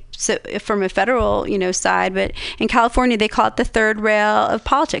to be from a federal side, but in California they call it the third rail of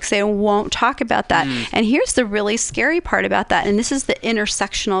politics. They won't talk about that. And here's the really scary part about that, and this is the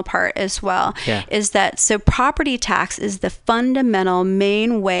intersectional part as well, is that so property tax is the fundamental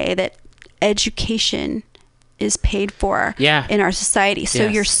main way that education is paid for in our society. So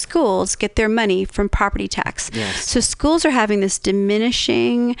your schools get their money from property tax. Yes. So schools are having this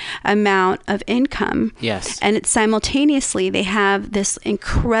diminishing amount of income. Yes. And it's simultaneously they have this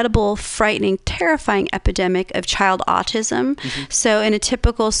incredible, frightening, terrifying epidemic of child autism. So in a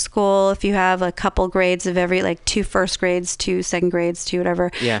typical school, if you have a couple grades of every 2 first grades, 2 second grades, 2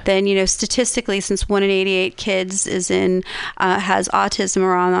 whatever, then statistically, since 1 in 88 kids is has autism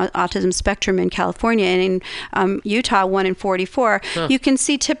or on the autism spectrum in California, and in Utah 1 in 44, you can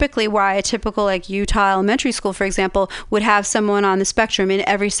see typically why a typical Utah elementary school, for example, would have someone on the spectrum in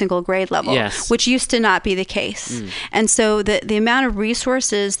every single grade level, which used to not be the case. And so the amount of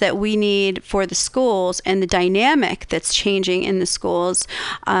resources that we need for the schools and the dynamic that's changing in the schools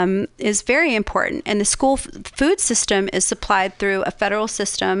is very important. And the school food system is supplied through a federal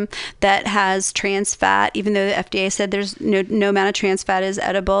system that has trans fat, even though the FDA said there's no amount of trans fat is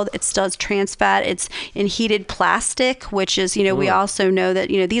edible, it still has trans fat. It's in heated plastic, which is, we also know that,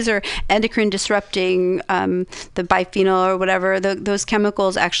 these are endocrine disrupting, the biphenyl or whatever, those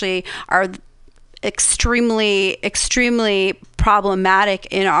chemicals actually are extremely problematic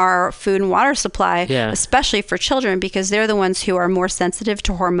in our food and water supply, Yeah. especially for children, because they're the ones who are more sensitive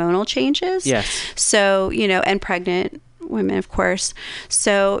to hormonal changes. Yes. So, and pregnant women, of course.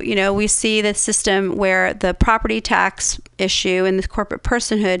 So, we see the system where the property tax issue and the corporate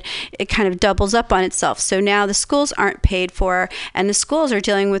personhood, it kind of doubles up on itself. So now the schools aren't paid for, and the schools are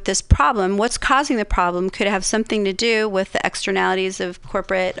dealing with this problem. What's causing the problem could have something to do with the externalities of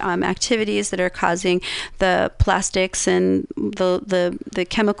corporate activities that are causing the plastics and the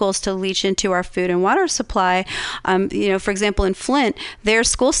chemicals to leach into our food and water supply. For example, in Flint, their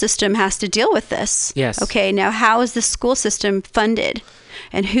school system has to deal with this. Yes. Okay, now how is the school system funded?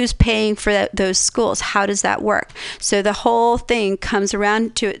 And who's paying for those schools? How does that work? So the whole thing comes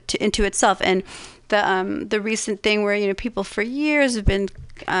around into itself. And the recent thing where people for years have been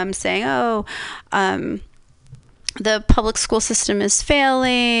saying, the public school system is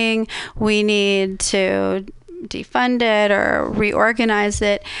failing. We need to defund it or reorganize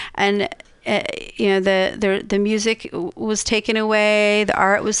it. And the music was taken away, the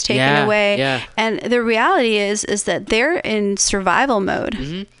art was taken away, and the reality is that they're in survival mode.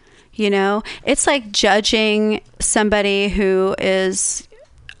 Mm-hmm. It's like judging somebody who is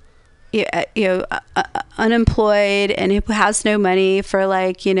unemployed and who has no money for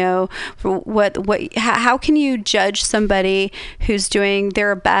how can you judge somebody who's doing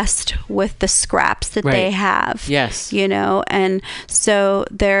their best with the scraps that they have? Yes. And so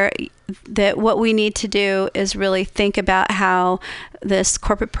that what we need to do is really think about how this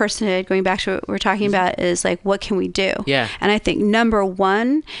corporate personhood, going back to what we're talking about, is like, what can we do? Yeah. And I think number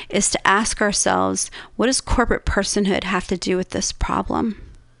one is to ask ourselves, what does corporate personhood have to do with this problem?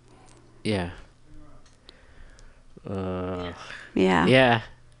 Yeah.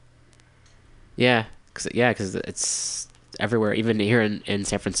 Yeah. Because it's everywhere, even here in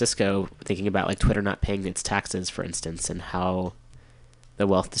San Francisco, thinking about like Twitter not paying its taxes, for instance, and how the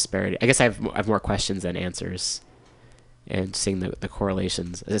wealth disparity. I guess I have more questions than answers, and seeing the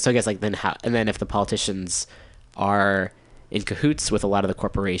correlations. So I guess then if the politicians are in cahoots with a lot of the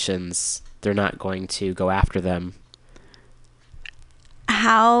corporations, they're not going to go after them.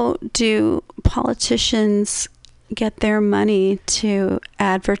 How do politicians get their money to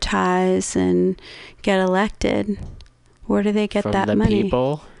advertise and get elected? Where do they get that money? From the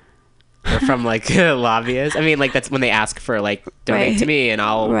people? Or from lobbyists? I mean, that's when they ask for donate to me and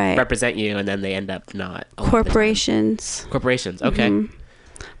I'll represent you, and then they end up not. Corporations. Corporations, okay. Mm-hmm.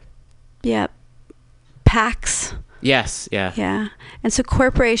 Yeah. PACs. Yes, yeah. Yeah. And so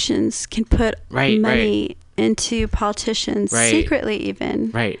corporations can put money into politicians secretly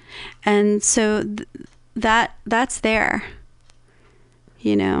even. Right. And so that's there.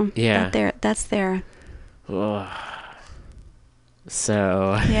 Yeah. That's there. Ugh.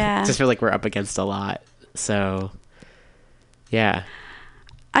 So I just feel like we're up against a lot. So yeah.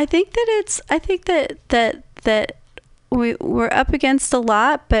 I think that we're up against a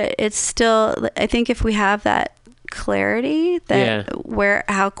lot, but it's still, I think if we have that clarity that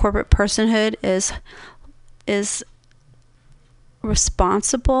how corporate personhood is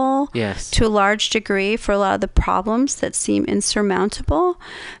responsible to a large degree for a lot of the problems that seem insurmountable,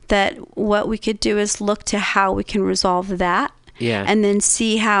 that what we could do is look to how we can resolve that. Yeah. And then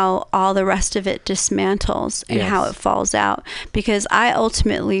see how all the rest of it dismantles and how it falls out. Because I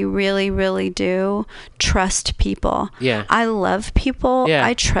ultimately really, really do trust people. Yeah. I love people. Yeah.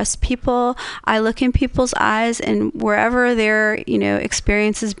 I trust people. I look in people's eyes, and wherever their,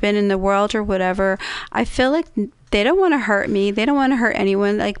 experience has been in the world or whatever, I feel like they don't want to hurt me. They don't want to hurt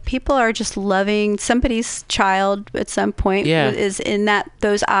anyone. Like, people are just loving. Somebody's child at some point is in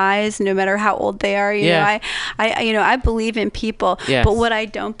those eyes, no matter how old they are. You know, I believe in people, but what I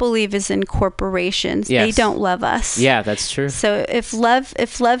don't believe is in corporations. They don't love us. Yeah, that's true. So if love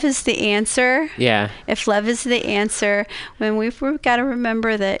is the answer, if love is the answer, when we've got to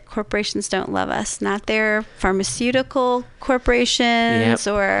remember that corporations don't love us. Not their pharmaceutical corporations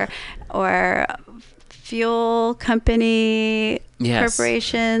or fuel company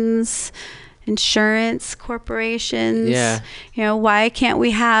corporations, insurance corporations. Why can't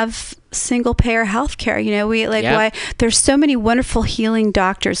we have single payer healthcare? Why there's so many wonderful healing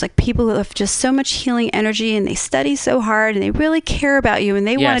doctors, like people who have just so much healing energy, and they study so hard, and they really care about you, and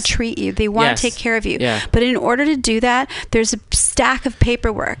they want to treat you, they want to take care of you. But in order to do that, there's a stack of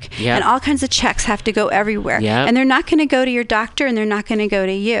paperwork and all kinds of checks have to go everywhere, and they're not going to go to your doctor, and they're not going to go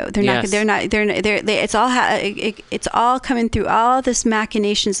to you. It's all coming through all this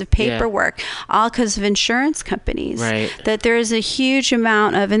machinations of paperwork, all because of insurance companies. That there is a huge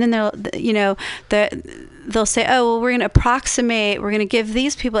amount of, and then they'll say, oh, well, we're going to approximate, we're going to give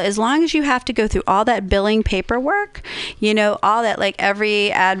these people, as long as you have to go through all that billing paperwork, all that, like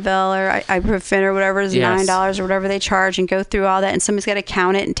every Advil or ibuprofen or whatever is $9 or whatever they charge, and go through all that, and somebody's got to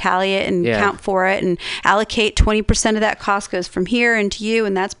count it and tally it and count for it and allocate 20% of that cost goes from here into you,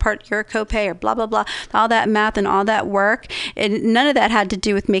 and that's part your copay or blah, blah, blah, all that math and all that work. And none of that had to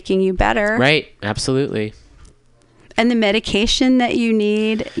do with making you better. Right. Absolutely. And the medication that you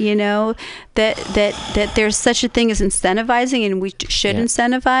need, that there's such a thing as incentivizing, and we should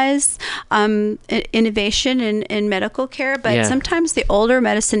incentivize innovation in medical care. But sometimes the older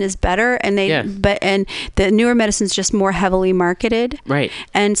medicine is better, and and the newer medicine is just more heavily marketed. Right.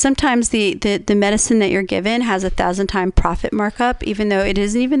 And sometimes the medicine that you're given has 1,000-time profit markup, even though it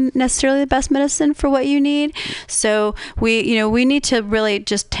isn't even necessarily the best medicine for what you need. So we need to really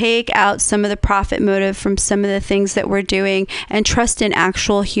just take out some of the profit motive from some of the things that we're doing, and trust in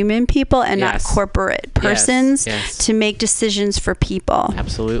actual human people and not corporate persons to make decisions for people.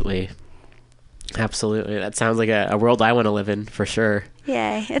 Absolutely. That sounds like a world I want to live in, for sure.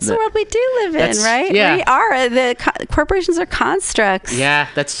 Yay. It's the world we do live in, right? Yeah. We are. Corporations are constructs. Yeah,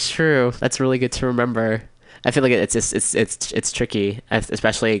 that's true. That's really good to remember. I feel like it's tricky,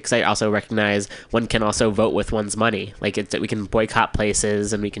 especially because I also recognize one can also vote with one's money. Like we can boycott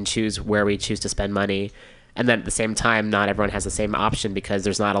places, and we can choose where we choose to spend money. And then at the same time, not everyone has the same option, because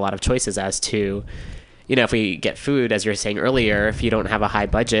there's not a lot of choices as to, if we get food, as you were saying earlier, if you don't have a high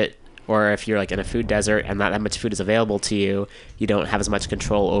budget, or if you're like in a food desert and not that much food is available to you, you don't have as much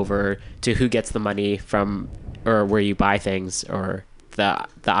control over to who gets the money from, or where you buy things, or the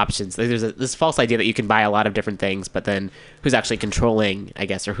options. Like there's this false idea that you can buy a lot of different things, but then who's actually controlling, I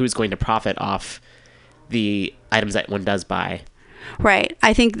guess, or who's going to profit off the items that one does buy. Right.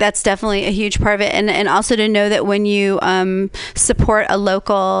 I think that's definitely a huge part of it. And also to know that when you support a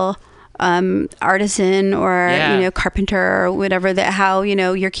local artisan or carpenter or whatever, that how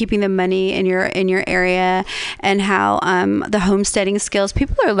you're keeping the money in your area, and how the homesteading skills,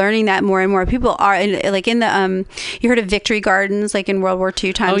 people are learning that more and more. People are like in the you heard of victory gardens, like in World War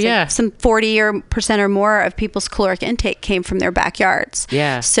II times. Like some 40% or more of people's caloric intake came from their backyards.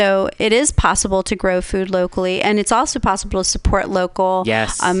 So it is possible to grow food locally, and it's also possible to support local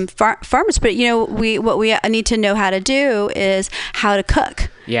farmers. But what we need to know how to do is how to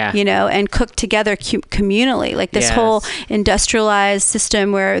cook. And cook together communally, like this whole industrialized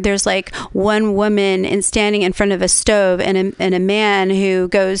system where there's like one woman standing in front of a stove, and a man who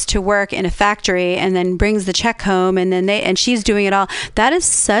goes to work in a factory and then brings the check home, and then she's doing it all. That is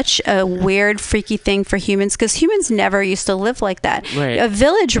such a weird, freaky thing for humans, because humans never used to live like that. Right. A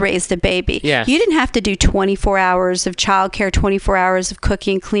village raised a baby. You didn't have to do 24 hours of childcare, 24 hours of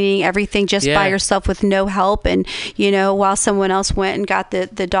cooking, cleaning, everything just by yourself with no help, and while someone else went and got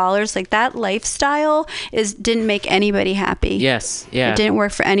the dollars. Like that lifestyle didn't make anybody happy. It didn't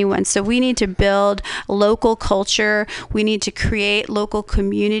work for anyone. So we need to build local culture. We need to create local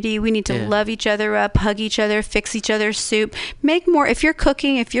community. We need to love each other up, hug each other, fix each other's soup. Make more. If you're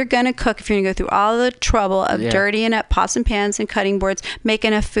cooking, if you're going to cook, if you're going to go through all the trouble of dirtying up pots and pans and cutting boards, make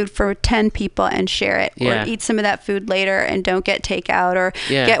enough food for 10 people and share it. Or eat some of that food later and don't get takeout,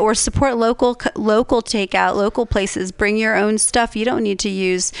 or support local takeout, local places. Bring your own stuff. You don't need to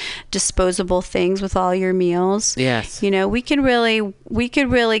use disposable things with all your meals. We could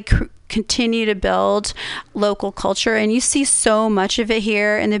really continue to build local culture, and you see so much of it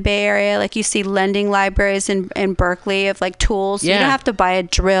here in the Bay Area. Like you see lending libraries in Berkeley of like tools. You don't have to buy a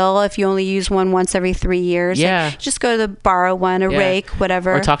drill if you only use one once every 3 years. Just go to borrow one, a rake,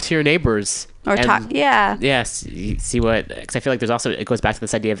 whatever, or talk to your neighbors. Or Yes, you see what, because I feel like it goes back to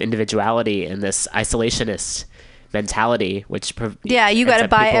this idea of individuality and this isolationist mentality, which you got to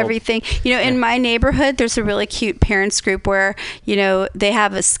buy everything. In my neighborhood, there's a really cute parents group where they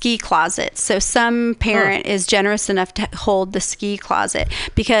have a ski closet. So some parent is generous enough to hold the ski closet,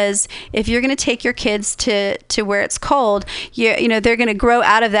 because if you're going to take your kids to where it's cold, they're going to grow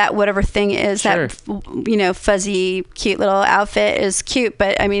out of that whatever thing is that fuzzy cute little outfit is cute,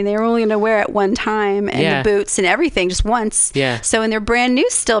 but I mean they're only going to wear it one time, and the boots and everything just once. So when they're brand new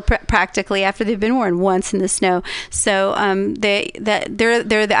still practically after they've been worn once in the snow. So they're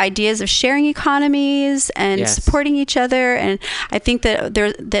the ideas of sharing economies and supporting each other, and I think that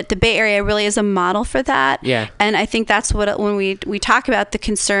the Bay Area really is a model for that. And I think that's what when we talk about the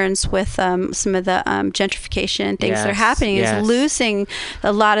concerns with some of the gentrification and things that are happening is losing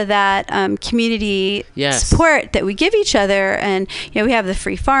a lot of that community support that we give each other. And we have the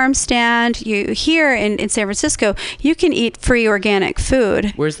free farm stand. Here in San Francisco, you can eat free organic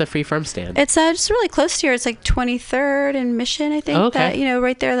food. Where's the free farm stand? It's just really close to here. It's like 23rd and Mission, I think. Okay. That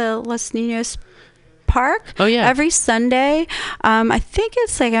right there, the Los Niños park. Oh, yeah. Every Sunday. I think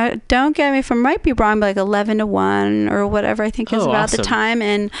it's like, don't get me if I might be wrong, but like 11 to 1 or whatever I think is about the time.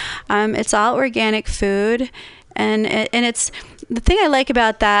 And it's all organic food. And it's the thing I like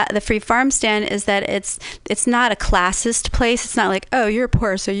about the free farm stand is that it's not a classist place. It's not like, oh, you're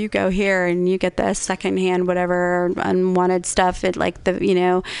poor, so you go here and you get the secondhand whatever unwanted stuff. It like that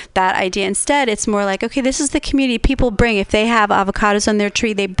idea. Instead, it's more like, okay, this is the community. People bring, if they have avocados on their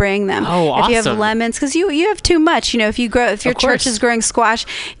tree, they bring them. Oh, awesome. If you have lemons, because you have too much. If your church is growing squash,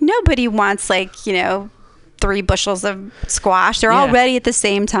 nobody wants 3 bushels of squash. They're all ready at the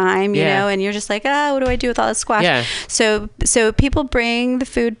same time, you know, and you're just like, what do I do with all this squash? Yeah. So people bring the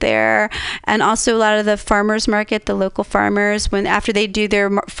food there, and also a lot of the farmers market, the local farmers, after they do their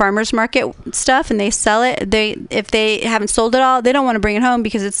farmers market stuff and they sell it, if they haven't sold it all, they don't want to bring it home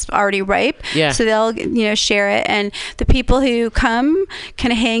because it's already ripe. Yeah. So they'll share it, and the people who come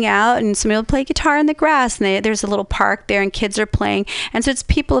kind of hang out, and somebody will play guitar in the grass, and there's a little park there, and kids are playing, and so it's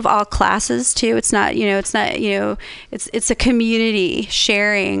people of all classes too. It's not it's a community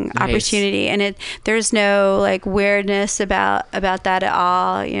sharing opportunity, and there's no weirdness about that at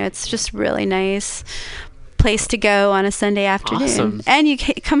all. It's just really nice place to go on a Sunday afternoon. Awesome. And you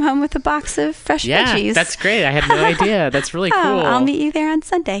come home with a box of fresh veggies. Yeah, that's great. I had no idea. That's really cool. I'll meet you there on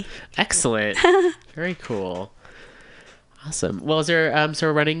Sunday. Excellent. Very cool. Awesome. Well, is there so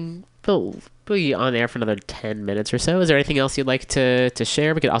we're running we'll be on air for another 10 minutes or so. Is there anything else you'd like to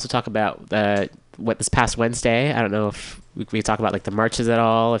share? We could also talk about what this past Wednesday. I don't know if we could talk about the marches at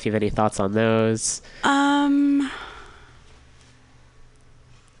all, if you have any thoughts on those.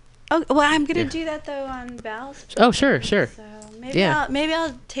 Oh, well, I'm gonna do that though on Val's. Oh, sure. So maybe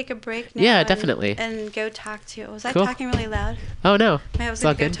I'll take a break now. Yeah, definitely. And go talk to. Was I Cool. talking really loud? Oh no. I was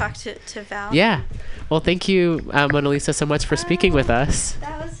gonna go talk to Val. Yeah. Well, thank you, Mona Lisa, so much for speaking with us.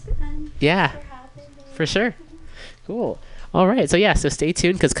 That was fun. Yeah. For sure. Cool. All right. So stay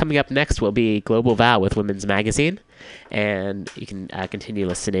tuned, because coming up next will be Global Val with Women's Magazine, and you can continue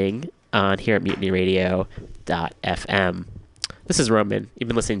listening on here at MutinyRadio.fm. This is Roman. You've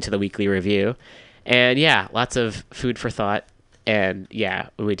been listening to the Weekly Review, and lots of food for thought. And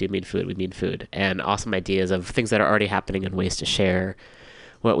when we do mean food, we mean food, and awesome ideas of things that are already happening and ways to share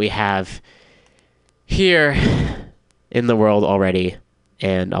what we have here in the world already.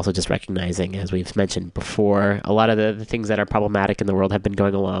 And also just recognizing, as we've mentioned before, a lot of the things that are problematic in the world have been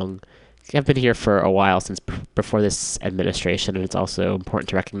here for a while, since before this administration. And it's also important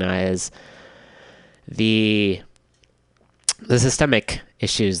to recognize the systemic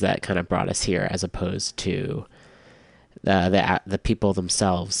issues that kind of brought us here, as opposed to the people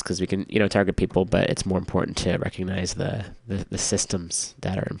themselves, because we can target people, but it's more important to recognize the systems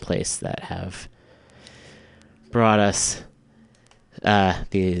that are in place that have brought us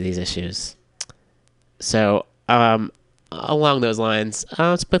these issues. So along those lines,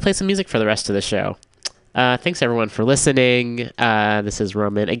 let's play some music for the rest of the show. Thanks everyone for listening. This is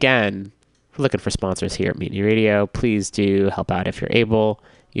Roman again. We're looking for sponsors here at Mutiny Radio. Please do help out if you're able.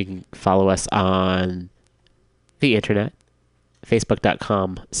 You can follow us on the internet,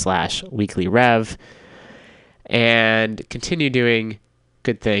 facebook.com/weeklyrev, and continue doing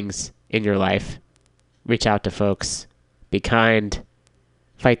good things in your life. Reach out to folks. Be kind.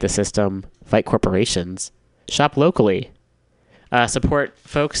 Fight the system. Fight corporations. Shop locally. Support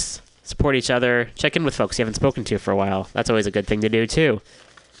folks. Support each other. Check in with folks you haven't spoken to for a while. That's always a good thing to do too.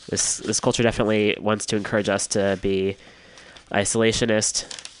 This culture definitely wants to encourage us to be isolationist,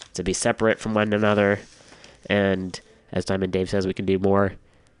 to be separate from one another, and as Diamond Dave says, we can do more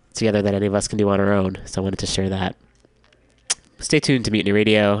together than any of us can do on our own. So I wanted to share that. Stay tuned to Mutiny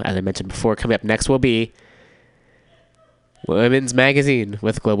Radio. As I mentioned before, coming up next will be Women's Magazine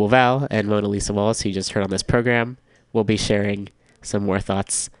with Global Val, and Mona Lisa Wallace, who you just heard on this program, will be sharing some more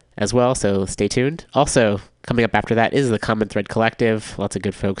thoughts as well, so stay tuned. Also, coming up after that is the Common Thread Collective. Lots of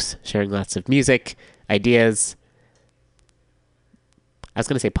good folks sharing lots of music, ideas. I was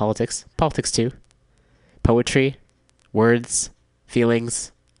going to say politics too. Poetry, words,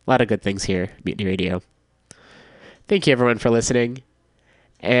 feelings, a lot of good things here at Mutiny Radio. Thank you everyone for listening,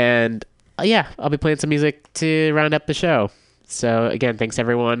 and I'll be playing some music to round up the show. So again, thanks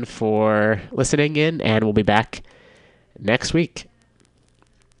everyone for listening in, and we'll be back next week.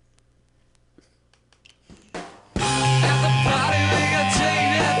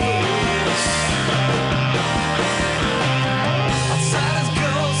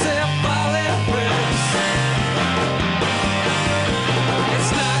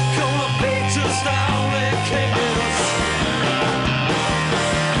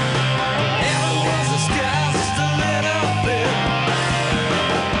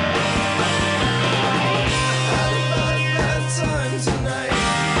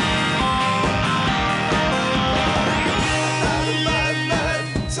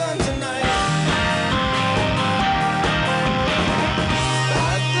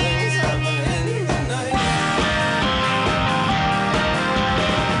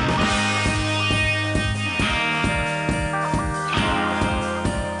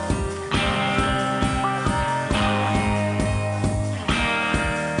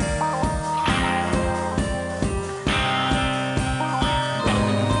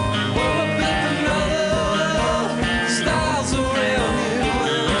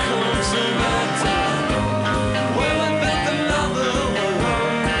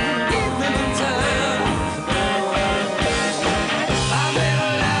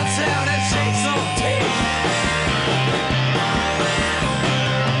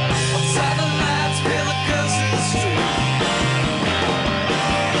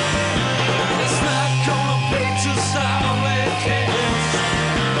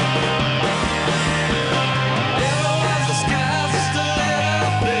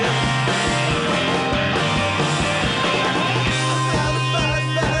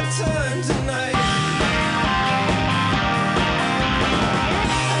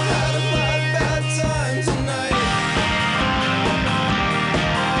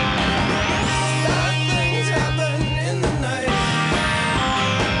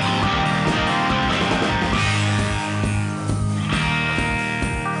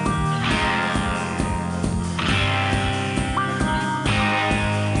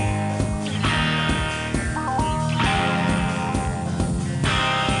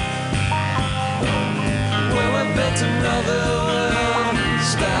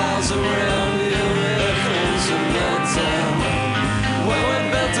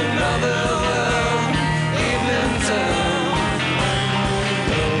 another world, evening time.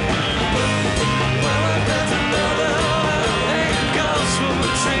 Well, I bet another world hanging ghosts from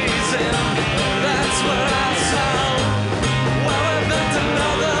the trees, and that's what I saw. Well, I bet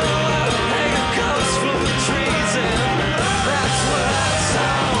another world hanging ghosts from the trees, and that's what I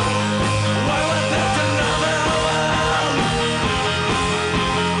saw. Well, I bet another world.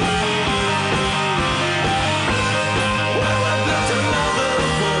 Well, I bet another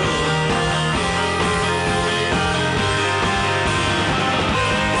world.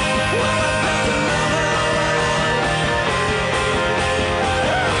 Well, I bet another world.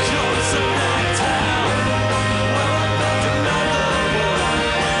 Jones in that town. Well, I bet another world.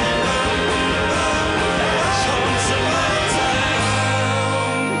 Jones in that town.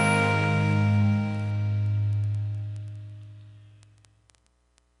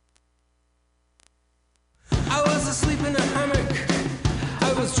 I was asleep in a hammock.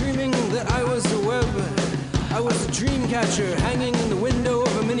 I was dreaming that I was a web. I was a dream catcher hanging in the window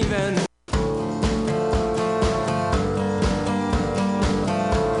of a minivan.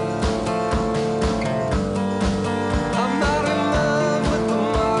 I'm not in love with the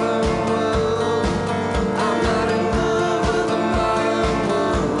modern world. I'm not in love with the modern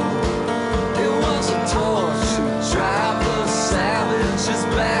world. It was a torch to drive the savages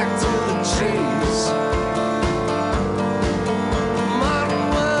back to the trees. Modern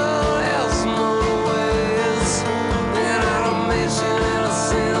world has more ways than automation and a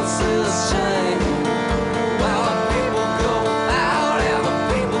senseless chain. While the people go out and the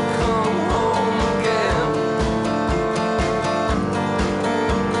people come home again.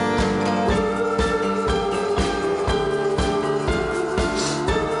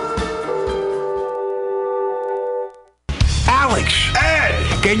 Alex! Ed!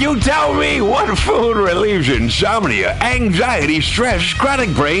 Can you tell me what food relieves insomnia, anxiety, stress,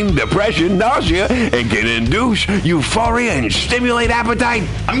 chronic brain, depression, nausea, and can induce euphoria and stimulate appetite?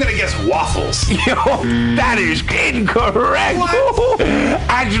 I'm gonna guess waffles. Yo, that is incorrect.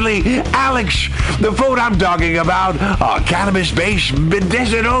 Actually, Alex, the food I'm talking about are cannabis-based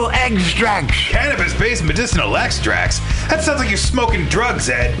medicinal extracts. Cannabis-based medicinal extracts? That sounds like you're smoking drugs,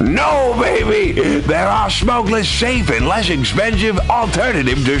 Ed. No, baby. There are smokeless, safe, and less expensive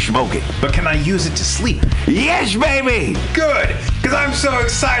alternatives to smoking. But can I use it to sleep? Yes, baby. Good, because I'm so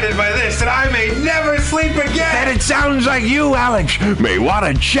excited by this that I may never sleep again. And it sounds like you, Alex, may want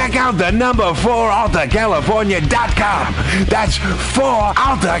to check out the number 4AltaCalifornia.com. That's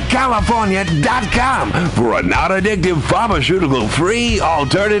 4AltaCalifornia.com for a non-addictive, pharmaceutical-free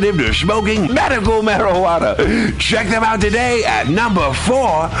alternative to smoking medical marijuana. Check them out today at number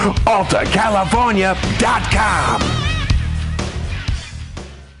 4AltaCalifornia.com.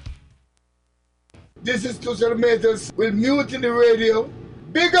 This is Tushar Matters with MutinyRadio.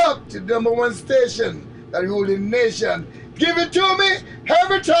 Big up to the #1 station that rules the nation. Give it to me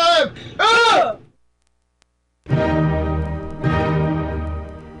every time.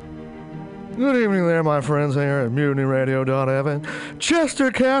 Good evening there, my friends here at MutinyRadio.fm. Chester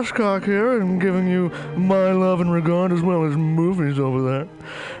Cashcock here, and giving you my love and regard as well as movies over there.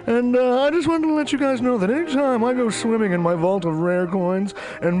 And I just wanted to let you guys know that anytime I go swimming in my vault of rare coins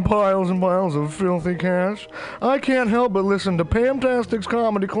and piles of filthy cash, I can't help but listen to Pamtastic's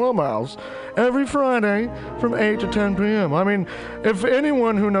Comedy Clubhouse every Friday from 8 to 10 p.m. I mean, if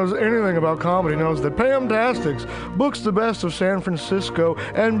anyone who knows anything about comedy knows that Pamtastics books the best of San Francisco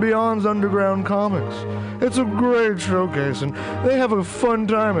and beyond's underground comics. It's a great showcase, and they have a fun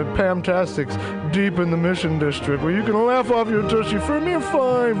time at Pamtastics deep in the Mission District, where you can laugh off your tushy for a mere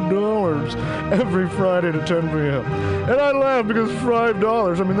 $5 every Friday to 10 p.m. And I laugh because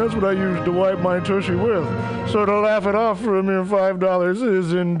 $5, I mean, that's what I use to wipe my tushy with. So to laugh it off for a mere $5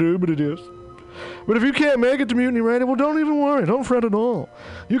 is indubitious. But if you can't make it to Mutiny Radio, well, don't even worry. Don't fret at all.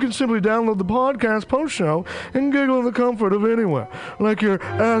 You can simply download the podcast post-show and giggle in the comfort of anywhere, like your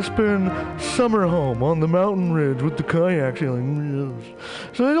Aspen summer home on the mountain ridge with the kayak feeling.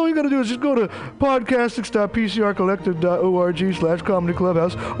 So all you got to do is just go to podcastics.pcrcollective.org/comedy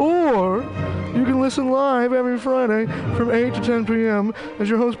clubhouse, or you can listen live every Friday from 8 to 10 p.m. as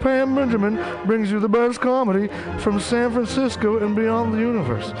your host Pam Benjamin brings you the best comedy from San Francisco and beyond the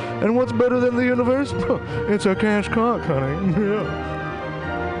universe. And what's better than the universe? It's a cash cock, honey. Yeah.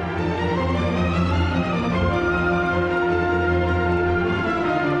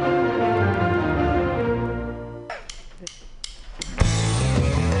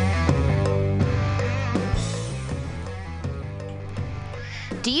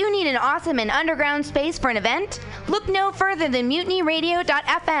 Do you need an awesome and underground space for an event? Look no further than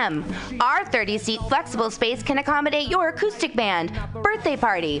MutinyRadio.fm. Our 30-seat flexible space can accommodate your acoustic band, birthday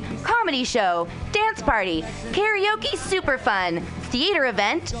party, comedy show, dance party, karaoke super fun, theater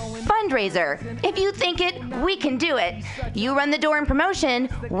event, fundraiser. If you think it, we can do it. You run the door and promotion,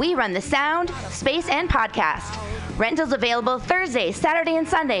 we run the sound, space, and podcast. Rentals available Thursday, Saturday, and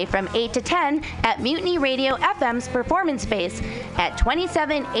Sunday from 8 to 10 at Mutiny Radio FM's performance space at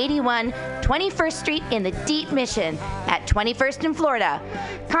 2781 21st Street in the Deep Mission at 21st in Florida.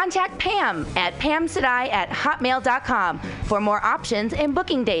 Contact Pam at pamsadai@hotmail.com for more options and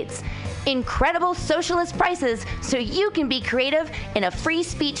booking dates. Incredible socialist prices so you can be creative in a free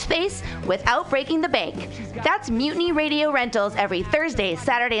speech space without breaking the bank. That's Mutiny Radio Rentals every Thursday,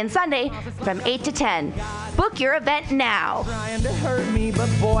 Saturday, and Sunday from 8 to 10. Book your event now. Trying to hurt me, but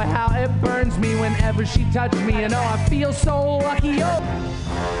boy, how it burns me whenever she touches me. And oh, I feel so lucky.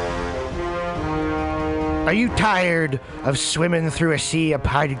 Are you tired of swimming through a sea of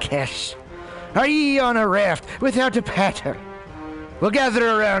podcasts? Are ye on a raft without a paddle? Well, gather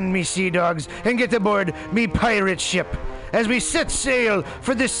around me, sea dogs, and get aboard me pirate ship as we set sail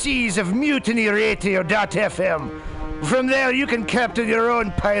for the seas of MutinyRadio.fm. From there, you can captain your own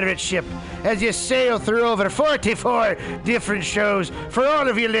pirate ship as you sail through over 44 different shows for all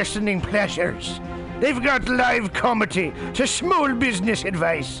of your listening pleasures. They've got live comedy to small business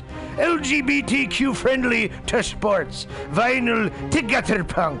advice, LGBTQ friendly to sports, vinyl to gutter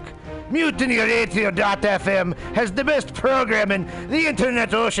punk. MutinyRadio.fm has the best programming the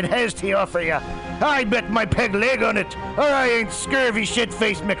internet ocean has to offer you. I bet my peg leg on it, or I ain't scurvy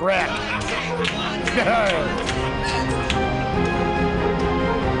shit-faced McRack.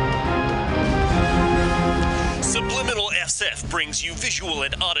 Subliminal SF brings you visual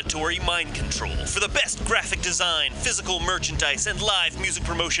and auditory mind control. For the best graphic design, physical merchandise, and live music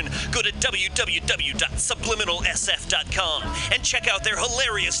promotion, go to www.subliminalsf.com and check out their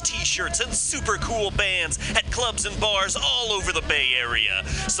hilarious t-shirts and super cool bands at clubs and bars all over the Bay Area.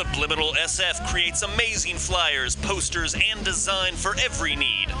 Subliminal SF creates amazing flyers, posters, and design for every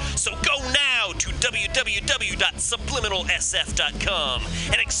need. So go now to www.subliminalsf.com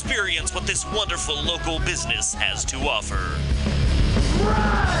and experience what this wonderful local business has to offer.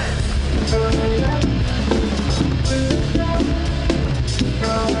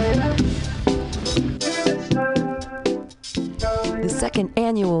 The second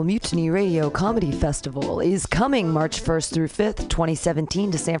annual Mutiny Radio Comedy Festival is coming March 1st through 5th, 2017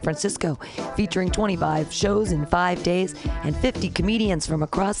 to San Francisco, featuring 25 shows in 5 days and 50 comedians from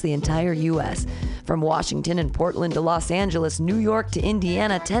across the entire U.S. From Washington and Portland to Los Angeles, New York to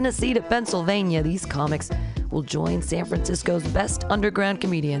Indiana, Tennessee to Pennsylvania, these comics will join San Francisco's best underground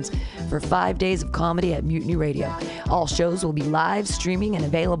comedians for 5 days of comedy at Mutiny Radio. All shows will be live streaming and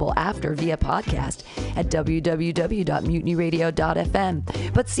available after via podcast at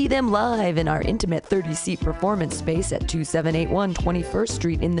www.mutinyradio.fm. But see them live in our intimate 30-seat performance space at 2781 21st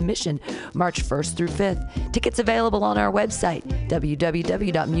Street in the Mission, March 1st through 5th. Tickets available on our website,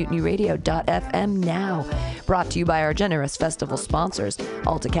 www.mutinyradio.fm now. Brought to you by our generous festival sponsors,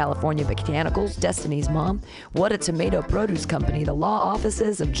 Alta California Botanicals, Destiny's Mom, What a Tomato Produce Company, the law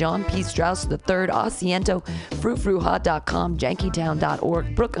offices of John P. Strauss III, Asiento, FruFruHot.com,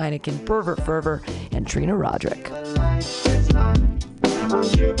 JankyTown.org, Brooke Heineken, Pervert Fervor, and Trina Roderick.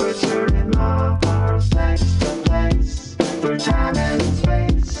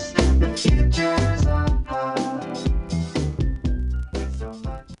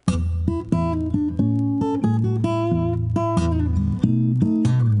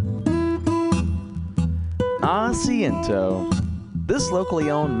 Asiento. This locally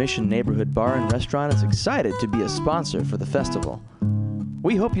owned Mission neighborhood bar and restaurant is excited to be a sponsor for the festival.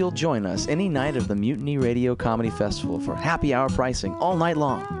 We hope you'll join us any night of the Mutiny Radio Comedy Festival for happy hour pricing all night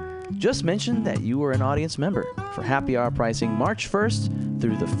long. Just mention that you are an audience member for happy hour pricing March 1st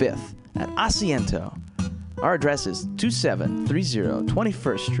through the 5th at Asiento. Our address is 2730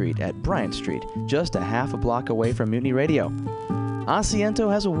 21st Street at Bryant Street, just a half a block away from Mutiny Radio.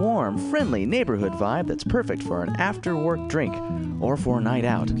 Asiento has a warm, friendly neighborhood vibe that's perfect for an after-work drink or for a night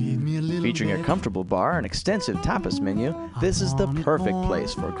out. Featuring a comfortable bar and extensive tapas menu, this is the perfect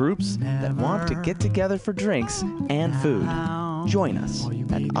place for groups that want to get together for drinks and food. Join us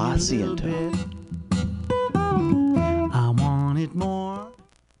at Asiento. I want it more.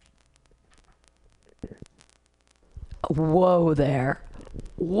 Whoa there.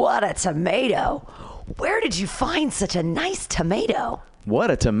 What a tomato. Where did you find such a nice tomato? What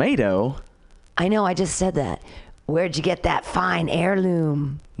a tomato? I know, I just said that. Where'd you get that fine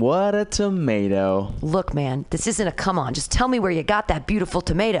heirloom? What a tomato. Look, man, this isn't a come on. Just tell me where you got that beautiful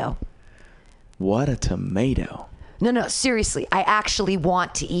tomato. What a tomato. No, seriously. I actually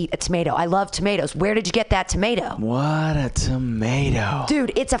want to eat a tomato. I love tomatoes. Where did you get that tomato? What a tomato.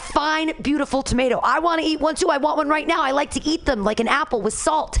 Dude, it's a fine, beautiful tomato. I want to eat one too. I want one right now. I like to eat them like an apple with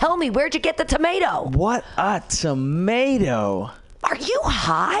salt. Tell me, where'd you get the tomato? What a tomato. Are you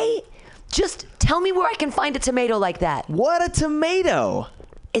high? Just tell me where I can find a tomato like that. What a tomato.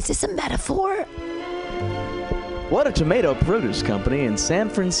 Is this a metaphor? What a Tomato Produce Company in San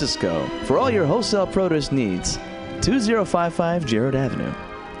Francisco. For all your wholesale produce needs, 2055 Jarrett Avenue.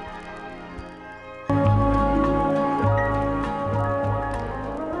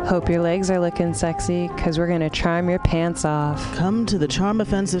 Hope your legs are looking sexy, because we're going to charm your pants off. Come to the Charm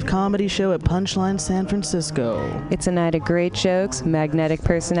Offensive Comedy Show at Punchline San Francisco. It's a night of great jokes, magnetic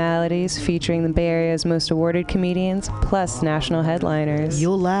personalities, featuring the Bay Area's most awarded comedians, plus national headliners.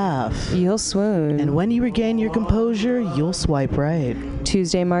 You'll laugh. You'll swoon. And when you regain your composure, you'll swipe right.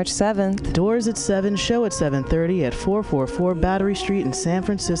 Tuesday, March 7th. Doors at 7, show at 7:30 at 444 Battery Street in San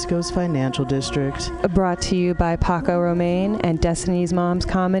Francisco's Financial District. Brought to you by Paco Romaine and Destiny's Mom's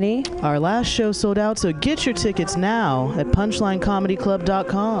Comedy. Our last show sold out, so get your tickets now at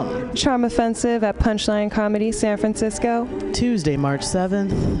punchlinecomedyclub.com. Charm Offensive at Punchline Comedy San Francisco. Tuesday, March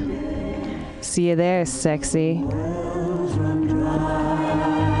 7th. See you there, sexy.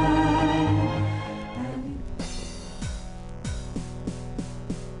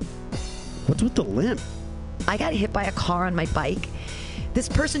 What's with the limp? I got hit by a car on my bike. This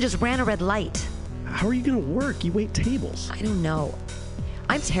person just ran a red light. How are you going to work? You wait tables. I don't know.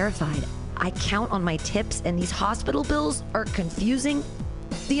 I'm terrified. I count on my tips, and these hospital bills are confusing.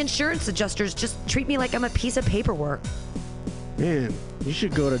 The insurance adjusters just treat me like I'm a piece of paperwork. Man, you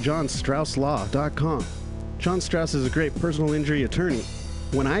should go to johnstrausslaw.com. John Strauss is a great personal injury attorney.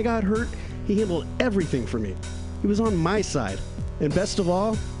 When I got hurt, he handled everything for me. He was on my side. And best of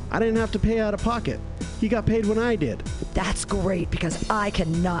all, I didn't have to pay out of pocket. He got paid when I did. That's great, because I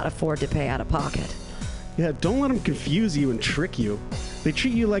cannot afford to pay out of pocket. Yeah, don't let them confuse you and trick you. They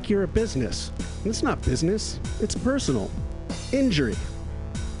treat you like you're a business. And it's not business, it's personal. Injury.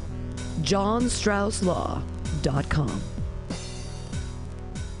 johnstrausslaw.com.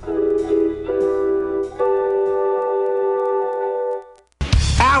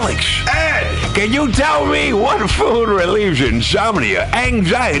 Alex! Ed! Can you tell me what food relieves insomnia,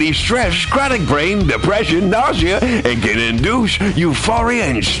 anxiety, stress, chronic brain, depression, nausea, and can induce euphoria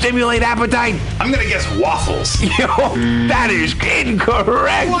and stimulate appetite? I'm gonna guess waffles. Yo, that is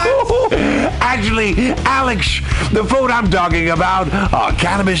incorrect. Actually, Alex, the food I'm talking about are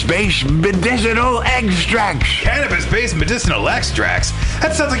cannabis-based medicinal extracts. Cannabis-based medicinal extracts?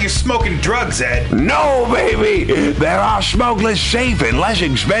 That sounds like you're smoking drugs, Ed. No, baby. There are smokeless, safe, and less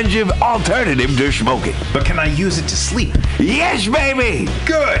expensive alternatives to smoking. But can I use it to sleep? Yes, baby.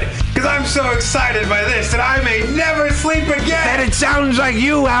 Good, because I'm so excited by this that I may never sleep again. And it sounds like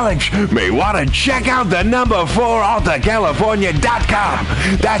you, Alex, may want to check out the number 4AltaCalifornia.com.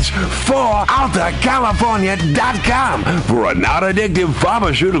 That's 4AltaCalifornia.com for a non-addictive,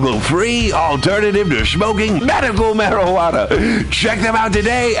 pharmaceutical-free alternative to smoking medical marijuana. Check them out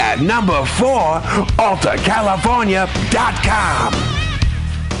today at number 4AltaCalifornia.com.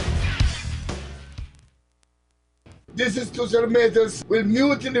 This is Two Centimeters with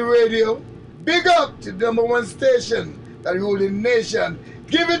MutinyRadio. Big up to the #1 station that rules the nation.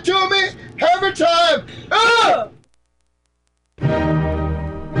 Give it to me every time.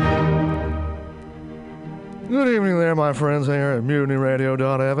 Good evening there, my friends here at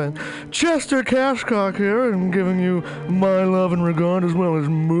MutinyRadio.fm. Chester Cashcock here, and giving you my love and regard as well as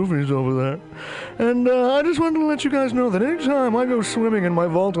movies over there. And I just wanted to let you guys know that anytime I go swimming in my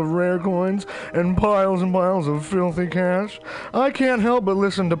vault of rare coins and piles of filthy cash, I can't help but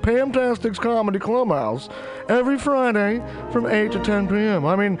listen to Pamtastic's Comedy Clubhouse every Friday from 8 to 10 p.m.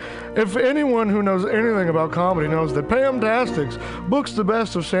 I mean, if anyone who knows anything about comedy knows that Pamtastic's books the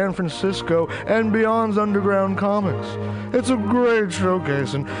best of San Francisco and beyond's underground comics. It's a great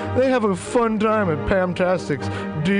showcase, and they have a fun time at Pamtastic's